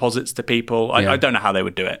provide deposits to people. I don't know how they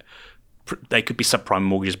would do it. They could be subprime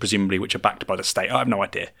mortgages, presumably, which are backed by the state. I have no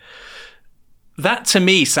idea. That, to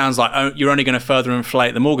me, sounds like you're only going to further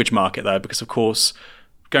inflate the mortgage market, though, because, of course,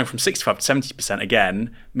 going from 65 to 70%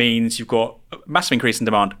 again means you've got a massive increase in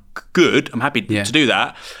demand. Good, I'm happy to do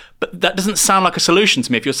that. But that doesn't sound like a solution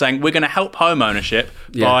to me if you're saying we're going to help home ownership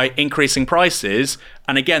by increasing prices,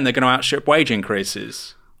 and again, they're going to outstrip wage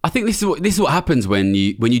increases. I think this is what happens when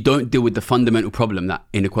you don't deal with the fundamental problem that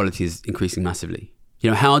inequality is increasing massively. You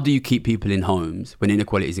know, how do you keep people in homes when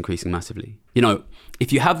inequality is increasing massively? You know,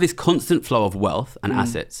 if you have this constant flow of wealth and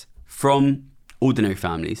assets from ordinary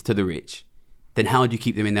families to the rich, then how do you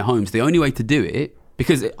keep them in their homes? The only way to do it,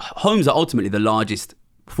 because homes are ultimately the largest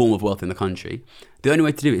form of wealth in the country, the only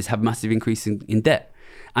way to do it is have massive increase in debt.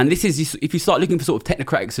 And this is, if you start looking for sort of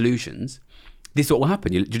technocratic solutions, this is what will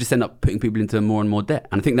happen. You just end up putting people into more and more debt.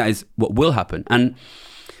 And I think that is what will happen. And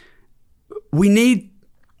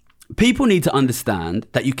people need to understand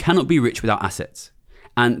that you cannot be rich without assets.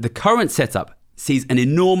 And the current setup sees an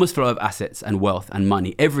enormous flow of assets and wealth and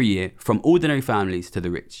money every year from ordinary families to the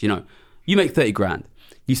rich. You know, you make 30 grand.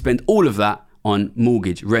 You spend all of that on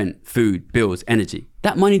mortgage, rent, food, bills, energy.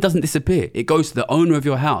 That money doesn't disappear. It goes to the owner of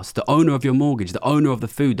your house, the owner of your mortgage, the owner of the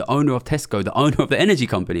food, the owner of Tesco, the owner of the energy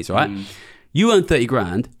companies, right? You earn 30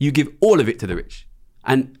 grand, you give all of it to the rich.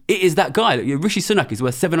 And it is that guy, Rishi Sunak is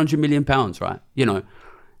worth 700 million pounds, right? You know,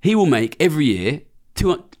 he will make every year,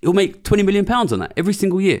 he'll make 20 million pounds on that every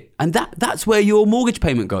single year. And that's where your mortgage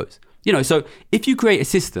payment goes. You know, so if you create a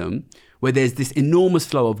system where there's this enormous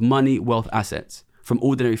flow of money, wealth, assets from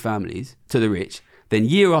ordinary families to the rich, then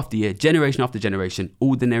year after year, generation after generation,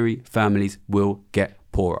 ordinary families will get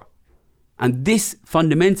poorer. And this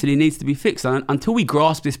fundamentally needs to be fixed. And until we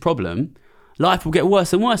grasp this problem, life will get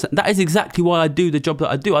worse and worse. That is exactly why I do the job that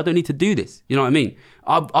I do. I don't need to do this. You know what I mean?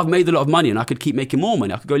 I've made a lot of money and I could keep making more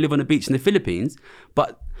money. I could go live on a beach in the Philippines,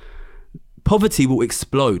 but poverty will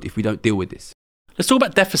explode if we don't deal with this. Let's talk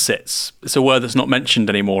about deficits. It's a word that's not mentioned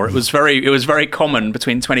anymore. It was very common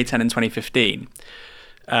between 2010 and 2015.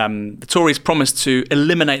 The Tories promised to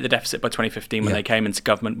eliminate the deficit by 2015 when they came into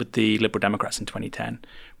government with the Liberal Democrats in 2010.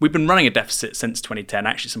 We've been running a deficit since 2010.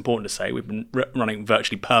 Actually, it's important to say we've been running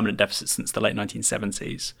virtually permanent deficits since the late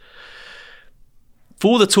 1970s.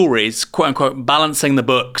 For the Tories, quote unquote, balancing the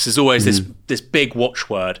books is always this big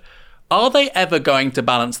watchword. Are they ever going to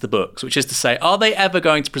balance the books? Which is to say, are they ever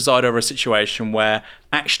going to preside over a situation where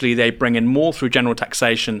actually they bring in more through general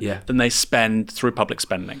taxation than they spend through public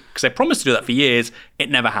spending? Because they promised to do that for years. It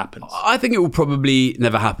never happens. I think it will probably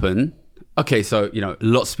never happen. Okay, so, you know,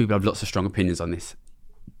 lots of people have lots of strong opinions on this.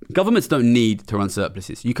 Governments don't need to run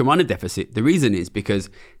surpluses. You can run a deficit. The reason is because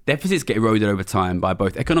deficits get eroded over time by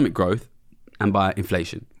both economic growth and by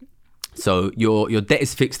inflation. So your debt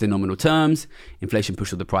is fixed in nominal terms. Inflation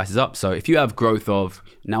pushes the prices up. So if you have growth of,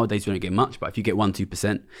 nowadays you don't get much, but if you get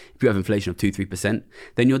 1-2%, if you have inflation of 2-3%,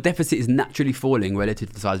 then your deficit is naturally falling relative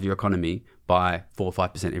to the size of your economy by 4 or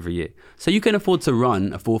 5% every year. So you can afford to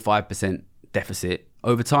run a 4 or 5% deficit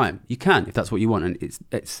over time. You can, if that's what you want. And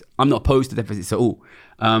it's I'm not opposed to deficits at all.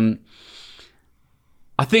 I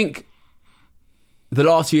think the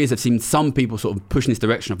last few years I've seen some people sort of push in this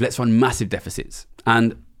direction of let's run massive deficits.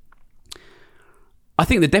 And I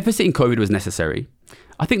think the deficit in COVID was necessary.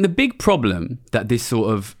 I think the big problem that this sort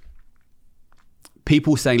of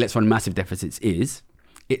people saying let's run massive deficits is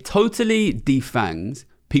it totally defangs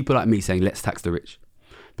people like me saying let's tax the rich.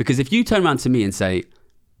 Because if you turn around to me and say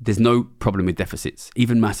there's no problem with deficits,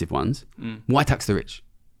 even massive ones, why tax the rich?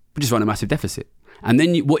 We just run a massive deficit. And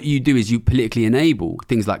then what you do is you politically enable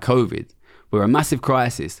things like COVID, where a massive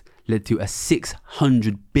crisis led to a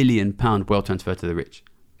 £600 billion wealth transfer to the rich.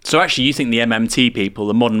 So actually, you think the MMT people,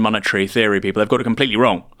 the modern monetary theory people, they've got it completely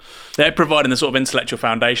wrong. They're providing the sort of intellectual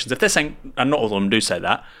foundations. If they're saying, and not all of them do say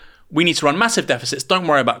that, we need to run massive deficits, don't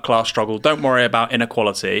worry about class struggle, don't worry about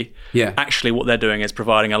inequality. Yeah. Actually, what they're doing is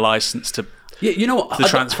providing a license to the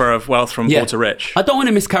transfer of wealth from poor to rich. I don't want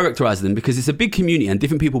to mischaracterize them because it's a big community and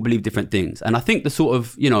different people believe different things. And I think the sort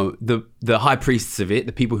of, the high priests of it,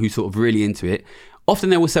 the people who sort of really into it, often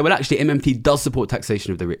they will say, well, actually, MMT does support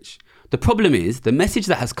taxation of the rich. The problem is the message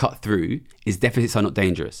that has cut through is deficits are not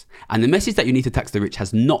dangerous. And the message that you need to tax the rich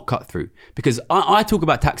has not cut through. Because I talk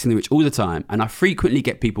about taxing the rich all the time and I frequently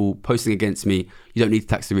get people posting against me, you don't need to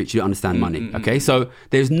tax the rich, you don't understand money. Okay, so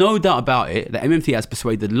there's no doubt about it that MMT has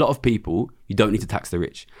persuaded a lot of people you don't need to tax the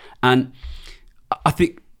rich. And I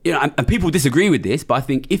think, and people disagree with this, but I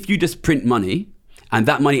think if you just print money and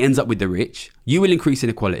that money ends up with the rich, you will increase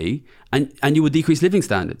inequality and you will decrease living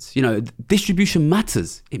standards. Distribution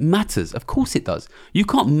matters. It matters. Of course it does. You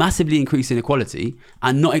can't massively increase inequality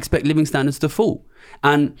and not expect living standards to fall.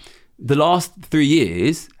 And the last 3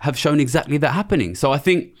 years have shown exactly that happening. So I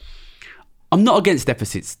think I'm not against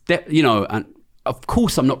deficits, and of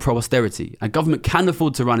course I'm not pro-austerity. A government can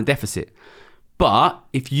afford to run a deficit. But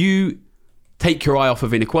if you take your eye off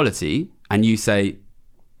of inequality and you say,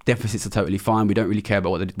 deficits are totally fine, we don't really care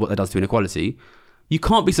about what that does to inequality, you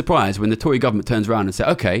can't be surprised when the Tory government turns around and say,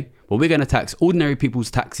 okay, well, we're going to tax ordinary people's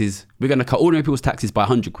taxes, we're going to cut ordinary people's taxes by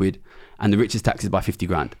 100 quid and the richest taxes by 50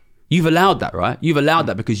 grand. You've allowed that, right? You've allowed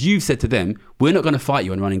that because you've said to them, we're not going to fight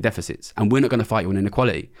you on running deficits and we're not going to fight you on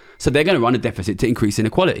inequality. So they're going to run a deficit to increase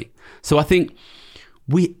inequality. So I think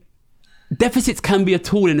deficits can be a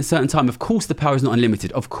tool in a certain time. Of course, the power is not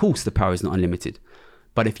unlimited. Of course, the power is not unlimited.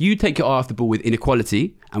 But if you take your eye off the ball with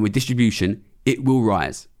inequality and with distribution, it will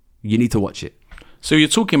rise. You need to watch it. So you're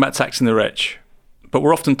talking about taxing the rich, but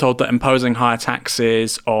we're often told that imposing higher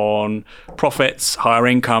taxes on profits, higher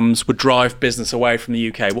incomes, would drive business away from the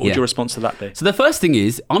UK. What would your response to that be? So the first thing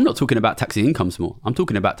is, I'm not talking about taxing incomes more. I'm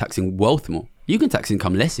talking about taxing wealth more. You can tax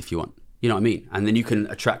income less if you want. You know what I mean? And then you can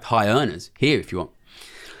attract high earners here if you want.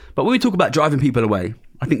 But when we talk about driving people away,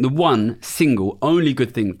 I think the one single only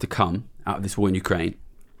good thing to come out of this war in Ukraine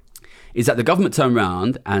is that the government turned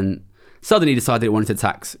around and suddenly decided it wanted to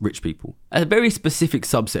tax rich people. A very specific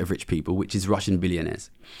subset of rich people, which is Russian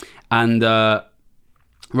billionaires. And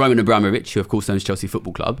Roman Abramovich, who of course owns Chelsea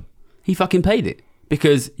Football Club, he fucking paid it.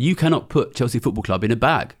 Because you cannot put Chelsea Football Club in a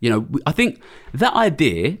bag. You know, I think that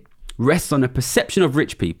idea rests on a perception of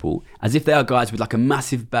rich people as if they are guys with like a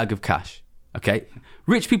massive bag of cash. Okay?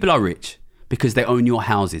 Rich people are rich because they own your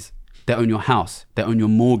houses. They own your house. They own your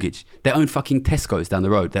mortgage. They own fucking Tesco's down the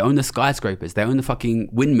road. They own the skyscrapers. They own the fucking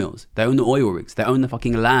windmills. They own the oil rigs. They own the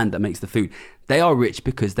fucking land that makes the food. They are rich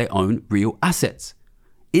because they own real assets.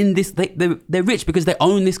 In this, they're rich because they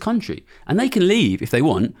own this country. And they can leave if they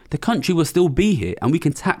want. The country will still be here and we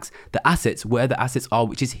can tax the assets where the assets are,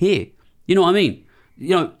 which is here. You know what I mean?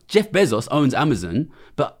 You know, Jeff Bezos owns Amazon,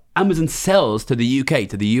 but Amazon sells to the UK,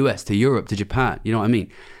 to the US, to Europe, to Japan. You know what I mean?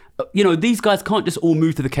 You know, these guys can't just all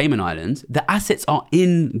move to the Cayman Islands. The assets are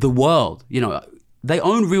in the world. You know, they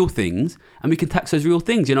own real things and we can tax those real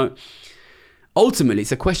things. You know, ultimately,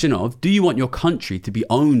 it's a question of, do you want your country to be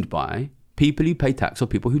owned by people who pay tax or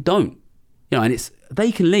people who don't? You know, and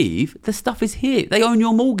they can leave. The stuff is here. They own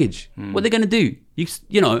your mortgage. What are they going to do?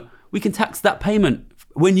 You know, we can tax that payment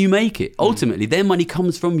when you make it. Ultimately, their money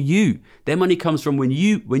comes from you. Their money comes from when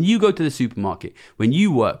you go to the supermarket, when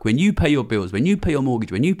you work, when you pay your bills, when you pay your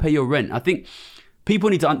mortgage, when you pay your rent. I think people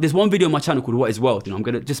need to... There's one video on my channel called What is Wealth? You know, I'm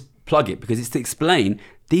going to just plug it because it's to explain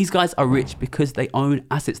these guys are rich because they own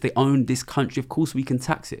assets. They own this country. Of course, we can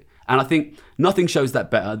tax it. And I think nothing shows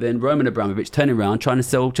that better than Roman Abramovich turning around trying to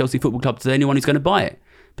sell Chelsea Football Club to anyone who's going to buy it.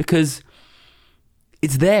 Because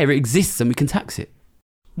it's there, it exists, and we can tax it.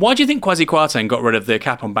 Why do you think Kwasi Kwarteng got rid of the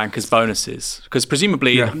cap on bankers' bonuses? Because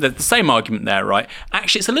presumably the same argument there, right?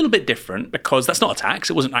 Actually, it's a little bit different because that's not a tax.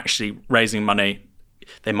 It wasn't actually raising money.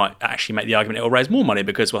 They might actually make the argument it will raise more money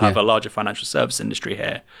because we'll have a larger financial service industry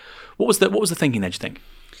here. What was the thinking there, do you think?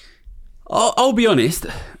 I'll be honest.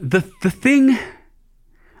 The thing...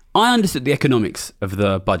 I understood the economics of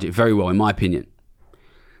the budget very well, in my opinion.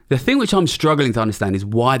 The thing which I'm struggling to understand is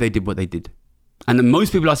why they did what they did. And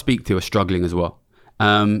most people I speak to are struggling as well.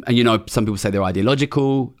 And, you know, some people say they're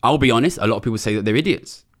ideological. I'll be honest, a lot of people say that they're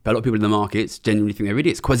idiots. But a lot of people in the markets genuinely think they're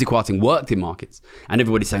idiots. Kwasi Kwarteng worked in markets. And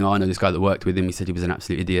everybody's saying, oh, I know this guy that worked with him. He said he was an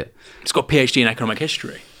absolute idiot. He's got a PhD in economic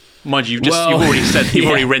history. Mind you, you've already said, you've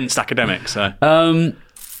already rinsed academics. So.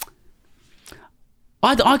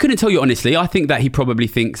 I couldn't tell you honestly. I think that he probably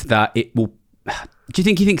thinks that it will... Do you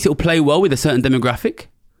think he thinks it will play well with a certain demographic?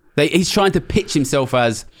 He's trying to pitch himself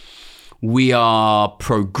as... we are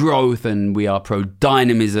pro-growth and we are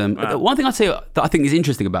pro-dynamism. Wow. One thing I'd say that I think is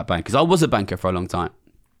interesting about bankers, I was a banker for a long time.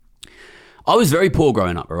 I was very poor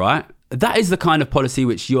growing up, all right? That is the kind of policy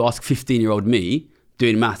which you ask 15-year-old me,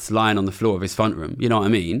 doing maths, lying on the floor of his front room, you know what I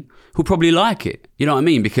mean? Who'll probably like it, you know what I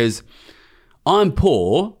mean? Because I'm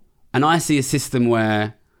poor and I see a system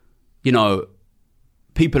where, you know,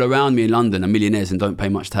 people around me in London are millionaires and don't pay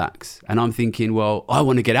much tax. And I'm thinking, well, I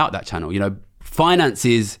want to get out that channel. You know, finance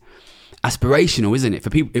is... aspirational, isn't it? For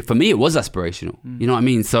people, for me, it was aspirational. You know what I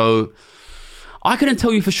mean? So I couldn't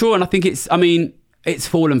tell you for sure, and I think it's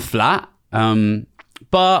fallen flat.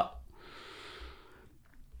 But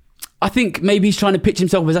I think maybe he's trying to pitch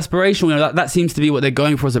himself as aspirational. You know, that seems to be what they're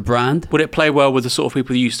going for as a brand. Would it play well with the sort of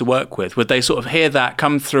people you used to work with? Would they sort of hear that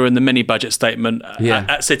come through in the mini budget statement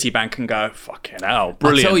at Citibank and go, "Fucking hell,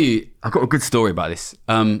 brilliant"? I'll tell you, I've got a good story about this.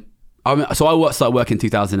 I started work in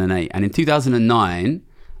 2008, and in 2009.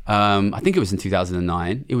 I think it was in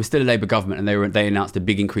 2009. It was still a Labour government, and they announced a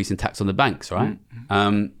big increase in tax on the banks, right?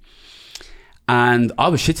 And I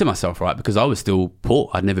was shitting myself, right, because I was still poor.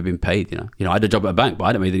 I'd never been paid, you know. I had a job at a bank, but I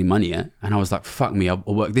hadn't made any money yet. And I was like, fuck me, I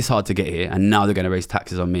worked this hard to get here, and now they're going to raise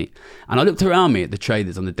taxes on me. And I looked around me at the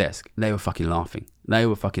traders on the desk. They were fucking laughing.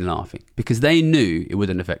 Because they knew it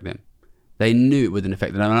wouldn't affect them.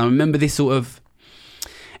 And I remember this sort of...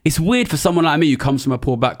 It's weird for someone like me who comes from a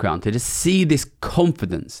poor background to just see this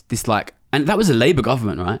confidence, this like, and that was a Labour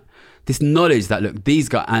government, right? This knowledge that, look, these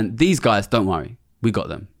guys, don't worry, we got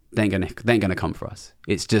them. They ain't gonna come for us.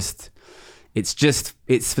 It's for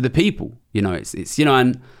the people, you know. It's you know,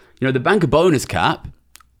 and you know the banker bonus cap.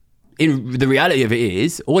 In the reality of it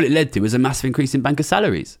is, all it led to was a massive increase in banker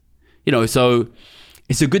salaries. You know, so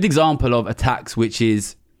it's a good example of a tax which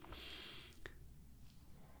is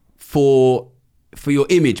for your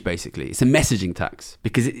image, basically. It's a messaging tax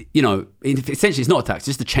because, you know, essentially it's not a tax,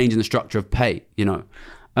 it's just a change in the structure of pay, you know.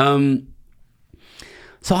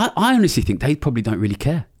 So I honestly think they probably don't really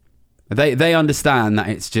care. They understand that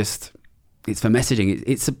it's for messaging.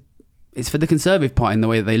 it's for the Conservative Party in the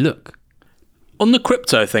way that they look. On the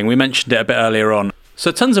crypto thing, we mentioned it a bit earlier on.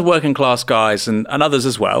 So tons of working class guys and others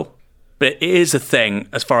as well, but it is a thing,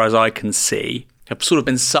 as far as I can see, have sort of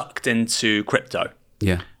been sucked into crypto.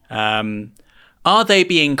 Yeah. Are they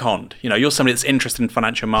being conned? You know, you're somebody that's interested in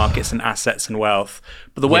financial markets and assets and wealth,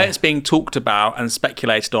 but the way it's being talked about and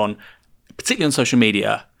speculated on, particularly on social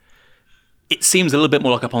media, it seems a little bit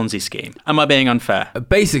more like a Ponzi scheme. Am I being unfair?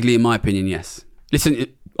 Basically, in my opinion, yes. Listen,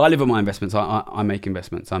 I live on my investments. I make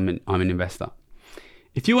investments. I'm an investor.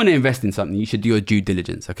 If you want to invest in something, you should do your due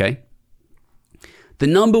diligence, okay? The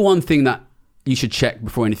number one thing that you should check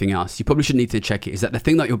before anything else, you probably shouldn't need to check it, is that the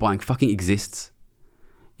thing that you're buying fucking exists.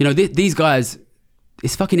 You know, these guys,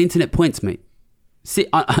 it's fucking internet points, mate. See,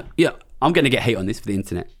 I'm going to get hate on this for the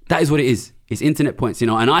internet. That is what it is. It's internet points, you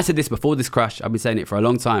know. And I said this before this crash. I've been saying it for a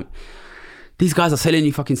long time. These guys are selling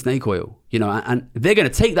you fucking snake oil, you know, and they're going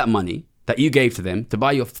to take that money that you gave to them to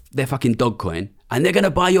buy their fucking dog coin, and they're going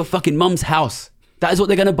to buy your fucking mum's house. That is what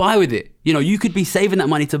they're going to buy with it. You know, you could be saving that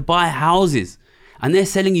money to buy houses, and they're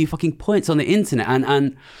selling you fucking points on the internet.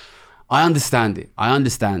 And I understand it,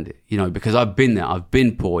 you know, because I've been there. I've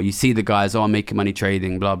been poor. You see the guys, I'm making money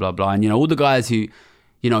trading, blah, blah, blah. And, you know, all the guys who,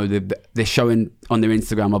 you know, they're showing on their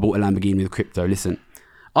Instagram, I bought a Lamborghini with crypto. Listen,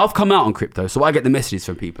 I've come out on crypto, so I get the messages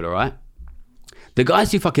from people, all right? The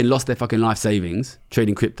guys who fucking lost their fucking life savings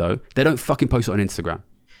trading crypto, they don't fucking post it on Instagram.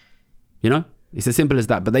 You know? It's as simple as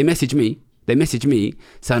that. But they message me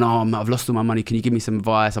saying, I've lost all my money. Can you give me some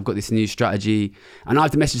advice? I've got this new strategy. And I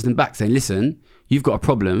have to message them back saying, listen, you've got a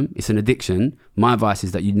problem. It's an addiction. My advice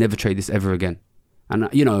is that you never trade this ever again. And,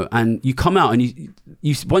 you know, and you come out and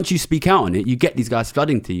you once you speak out on it, you get these guys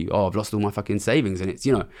flooding to you. Oh, I've lost all my fucking savings. And it's,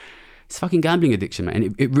 you know, it's fucking gambling addiction, man.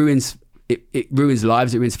 And it ruins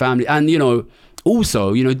lives. It ruins family. And, you know,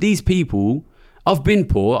 also, you know, these people, I've been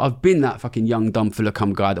poor. I've been that fucking young, dumb,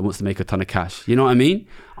 full-of-cum guy that wants to make a ton of cash. You know what I mean?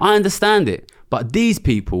 I understand it. But these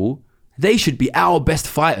people, they should be our best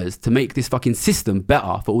fighters to make this fucking system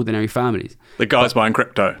better for ordinary families. The guys buying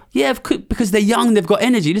crypto. Yeah, because they're young, they've got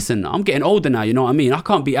energy. Listen, I'm getting older now, you know what I mean? I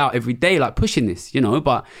can't be out every day like pushing this, you know?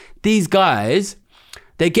 But these guys,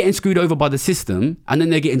 they're getting screwed over by the system, and then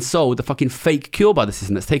they're getting sold the fucking fake cure by the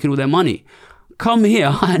system that's taking all their money. Come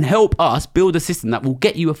here and help us build a system that will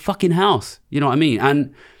get you a fucking house. You know what I mean?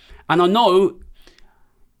 And I know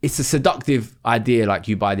it's a seductive idea, like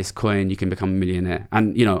you buy this coin, you can become a millionaire.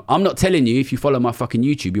 And, you know, I'm not telling you if you follow my fucking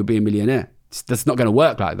YouTube, you'll be a millionaire. That's not going to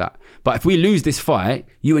work like that. But if we lose this fight,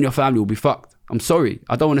 you and your family will be fucked. I'm sorry.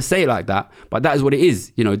 I don't want to say it like that, but that is what it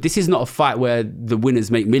is. You know, this is not a fight where the winners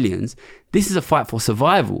make millions. This is a fight for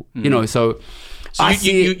survival, you know, so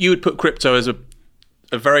you would put crypto as a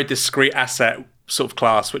very discrete asset sort of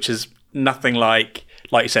class, which is nothing like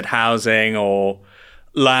you said, housing or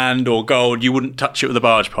land or gold. You wouldn't touch it with a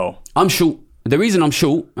barge pole. I'm short. The reason I'm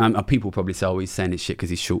short, people probably say, oh, he's saying this shit because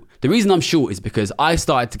he's short. The reason I'm short is because I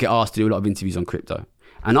started to get asked to do a lot of interviews on crypto.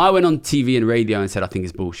 And I went on TV and radio and said, I think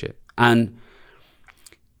it's bullshit. And,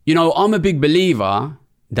 you know, I'm a big believer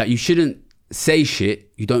that you shouldn't say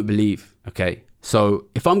shit you don't believe, okay? So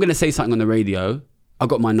if I'm going to say something on the radio, I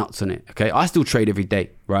got my nuts on it, okay? I still trade every day,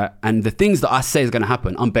 right? And the things that I say is going to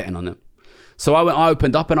happen, I'm betting on them. So I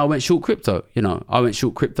opened up and I went short crypto, you know. I went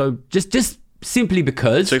short crypto just simply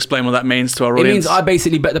because... So explain what that means to our audience. It means I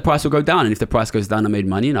basically bet the price will go down. And if the price goes down, I made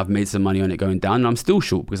money, and I've made some money on it going down, and I'm still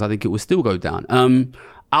short because I think it will still go down.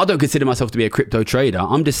 I don't consider myself to be a crypto trader.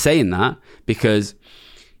 I'm just saying that because,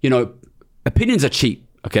 you know, opinions are cheap,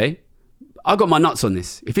 okay? I got my nuts on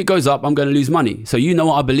this. If it goes up, I'm going to lose money. So you know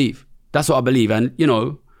what I believe. That's what I believe. And, you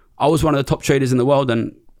know, I was one of the top traders in the world,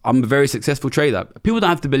 and I'm a very successful trader. People don't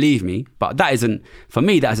have to believe me, but that isn't, for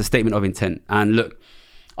me, that is a statement of intent. And look,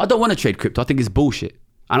 I don't want to trade crypto. I think it's bullshit.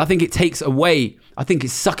 And I think it takes away, I think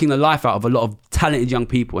it's sucking the life out of a lot of talented young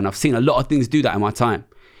people. And I've seen a lot of things do that in my time.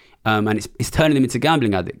 And it's turning them into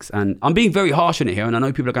gambling addicts. And I'm being very harsh on it here, and I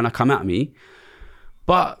know people are going to come at me,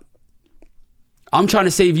 but I'm trying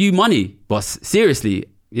to save you money, boss. Seriously.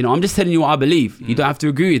 You know, I'm just telling you what I believe. You don't have to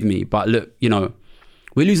agree with me, but look, you know,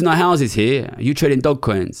 we're losing our houses here. You trading dog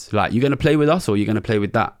coins. Like, you're going to play with us or you're going to play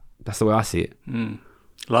with that? That's the way I see it.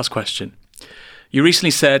 Last question. You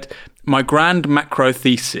recently said, my grand macro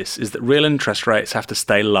thesis is that real interest rates have to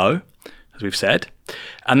stay low, as we've said.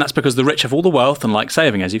 And that's because the rich have all the wealth and like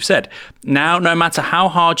saving, as you've said. Now, no matter how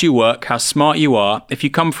hard you work, how smart you are, if you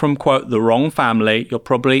come from, quote, the wrong family, you'll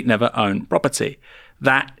probably never own property.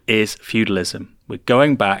 That is feudalism. We're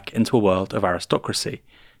going back into a world of aristocracy.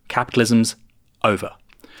 Capitalism's over.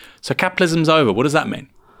 So capitalism's over. What does that mean?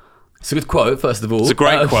 It's a good quote, first of all. It's a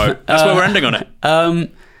great quote. That's where we're ending on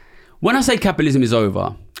it. When I say capitalism is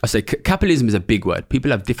over, I say capitalism is a big word.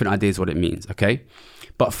 People have different ideas what it means, okay?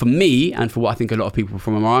 But for me, and for what I think a lot of people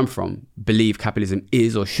from where I'm from believe capitalism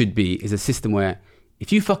is or should be, is a system where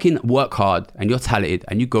if you fucking work hard and you're talented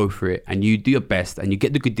and you go for it and you do your best and you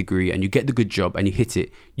get the good degree and you get the good job and you hit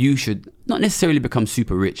it, you should not necessarily become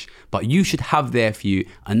super rich, but you should have there for you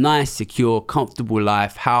a nice, secure, comfortable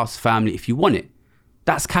life, house, family, if you want it.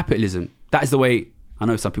 That's capitalism. That is the way, I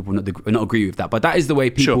know some people not agree with that, but that is the way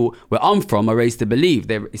people where I'm from are raised to believe.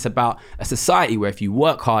 It's about a society where if you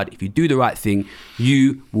work hard, if you do the right thing,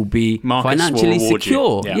 you will be financially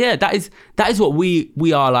secure. Yeah, that is what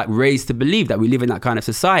we are like raised to believe, that we live in that kind of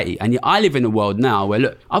society. And yet I live in a world now where,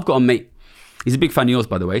 look, I've got a mate. He's a big fan of yours,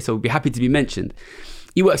 by the way, so we'd be happy to be mentioned.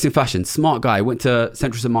 He works in fashion, smart guy, went to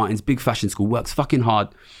Central St. Martin's, big fashion school, works fucking hard.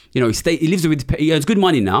 You know, he lives with, he earns good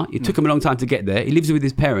money now. It took him a long time to get there. He lives with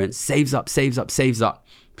his parents, saves up,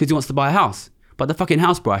 because he wants to buy a house. But the fucking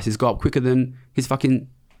house prices go up quicker than his fucking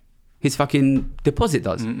deposit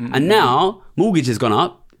does. And now, mortgage has gone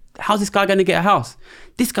up. How's this guy going to get a house?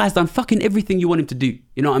 This guy's done fucking everything you want him to do.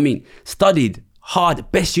 You know what I mean? Studied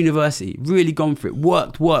hard, best university, really gone for it,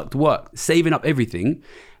 worked, saving up everything.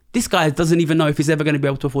 This guy doesn't even know if he's ever going to be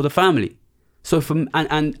able to afford a family. So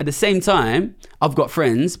and at the same time, I've got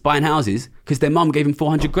friends buying houses because their mum gave him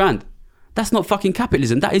 400 grand. That's not fucking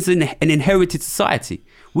capitalism. That is an inherited society.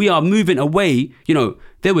 We are moving away. You know,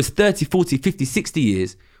 there was 30, 40, 50, 60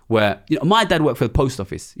 years where, you know, my dad worked for the post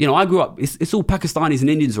office. You know, I grew up, it's all Pakistanis and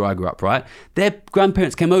Indians where I grew up, right? Their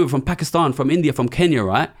grandparents came over from Pakistan, from India, from Kenya,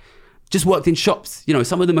 right? Just worked in shops. You know,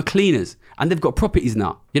 some of them are cleaners and they've got properties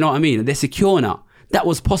now. You know what I mean? And they're secure now. That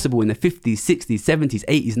was possible in the 50s, 60s, 70s,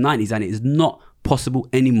 80s, 90s, and it is not possible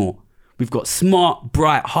anymore. We've got smart,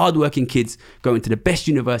 bright, hardworking kids going to the best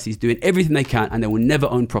universities, doing everything they can, and they will never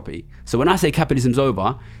own property. So when I say capitalism's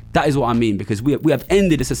over, that is what I mean, because we have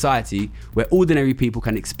ended a society where ordinary people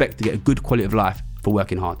can expect to get a good quality of life for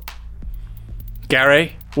working hard.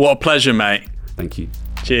 Gary, what a pleasure, mate. Thank you.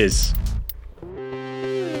 Cheers.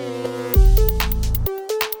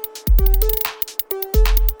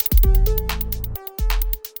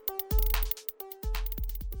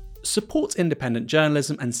 Support independent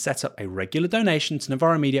journalism and set up a regular donation to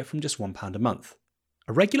Novara Media from just £1 a month.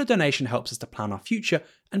 A regular donation helps us to plan our future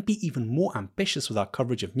and be even more ambitious with our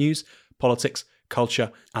coverage of news, politics,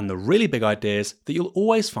 culture, and the really big ideas that you'll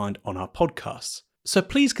always find on our podcasts. So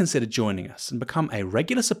please consider joining us and become a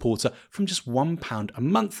regular supporter from just £1 a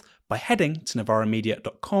month by heading to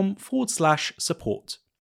novaramedia.com/support.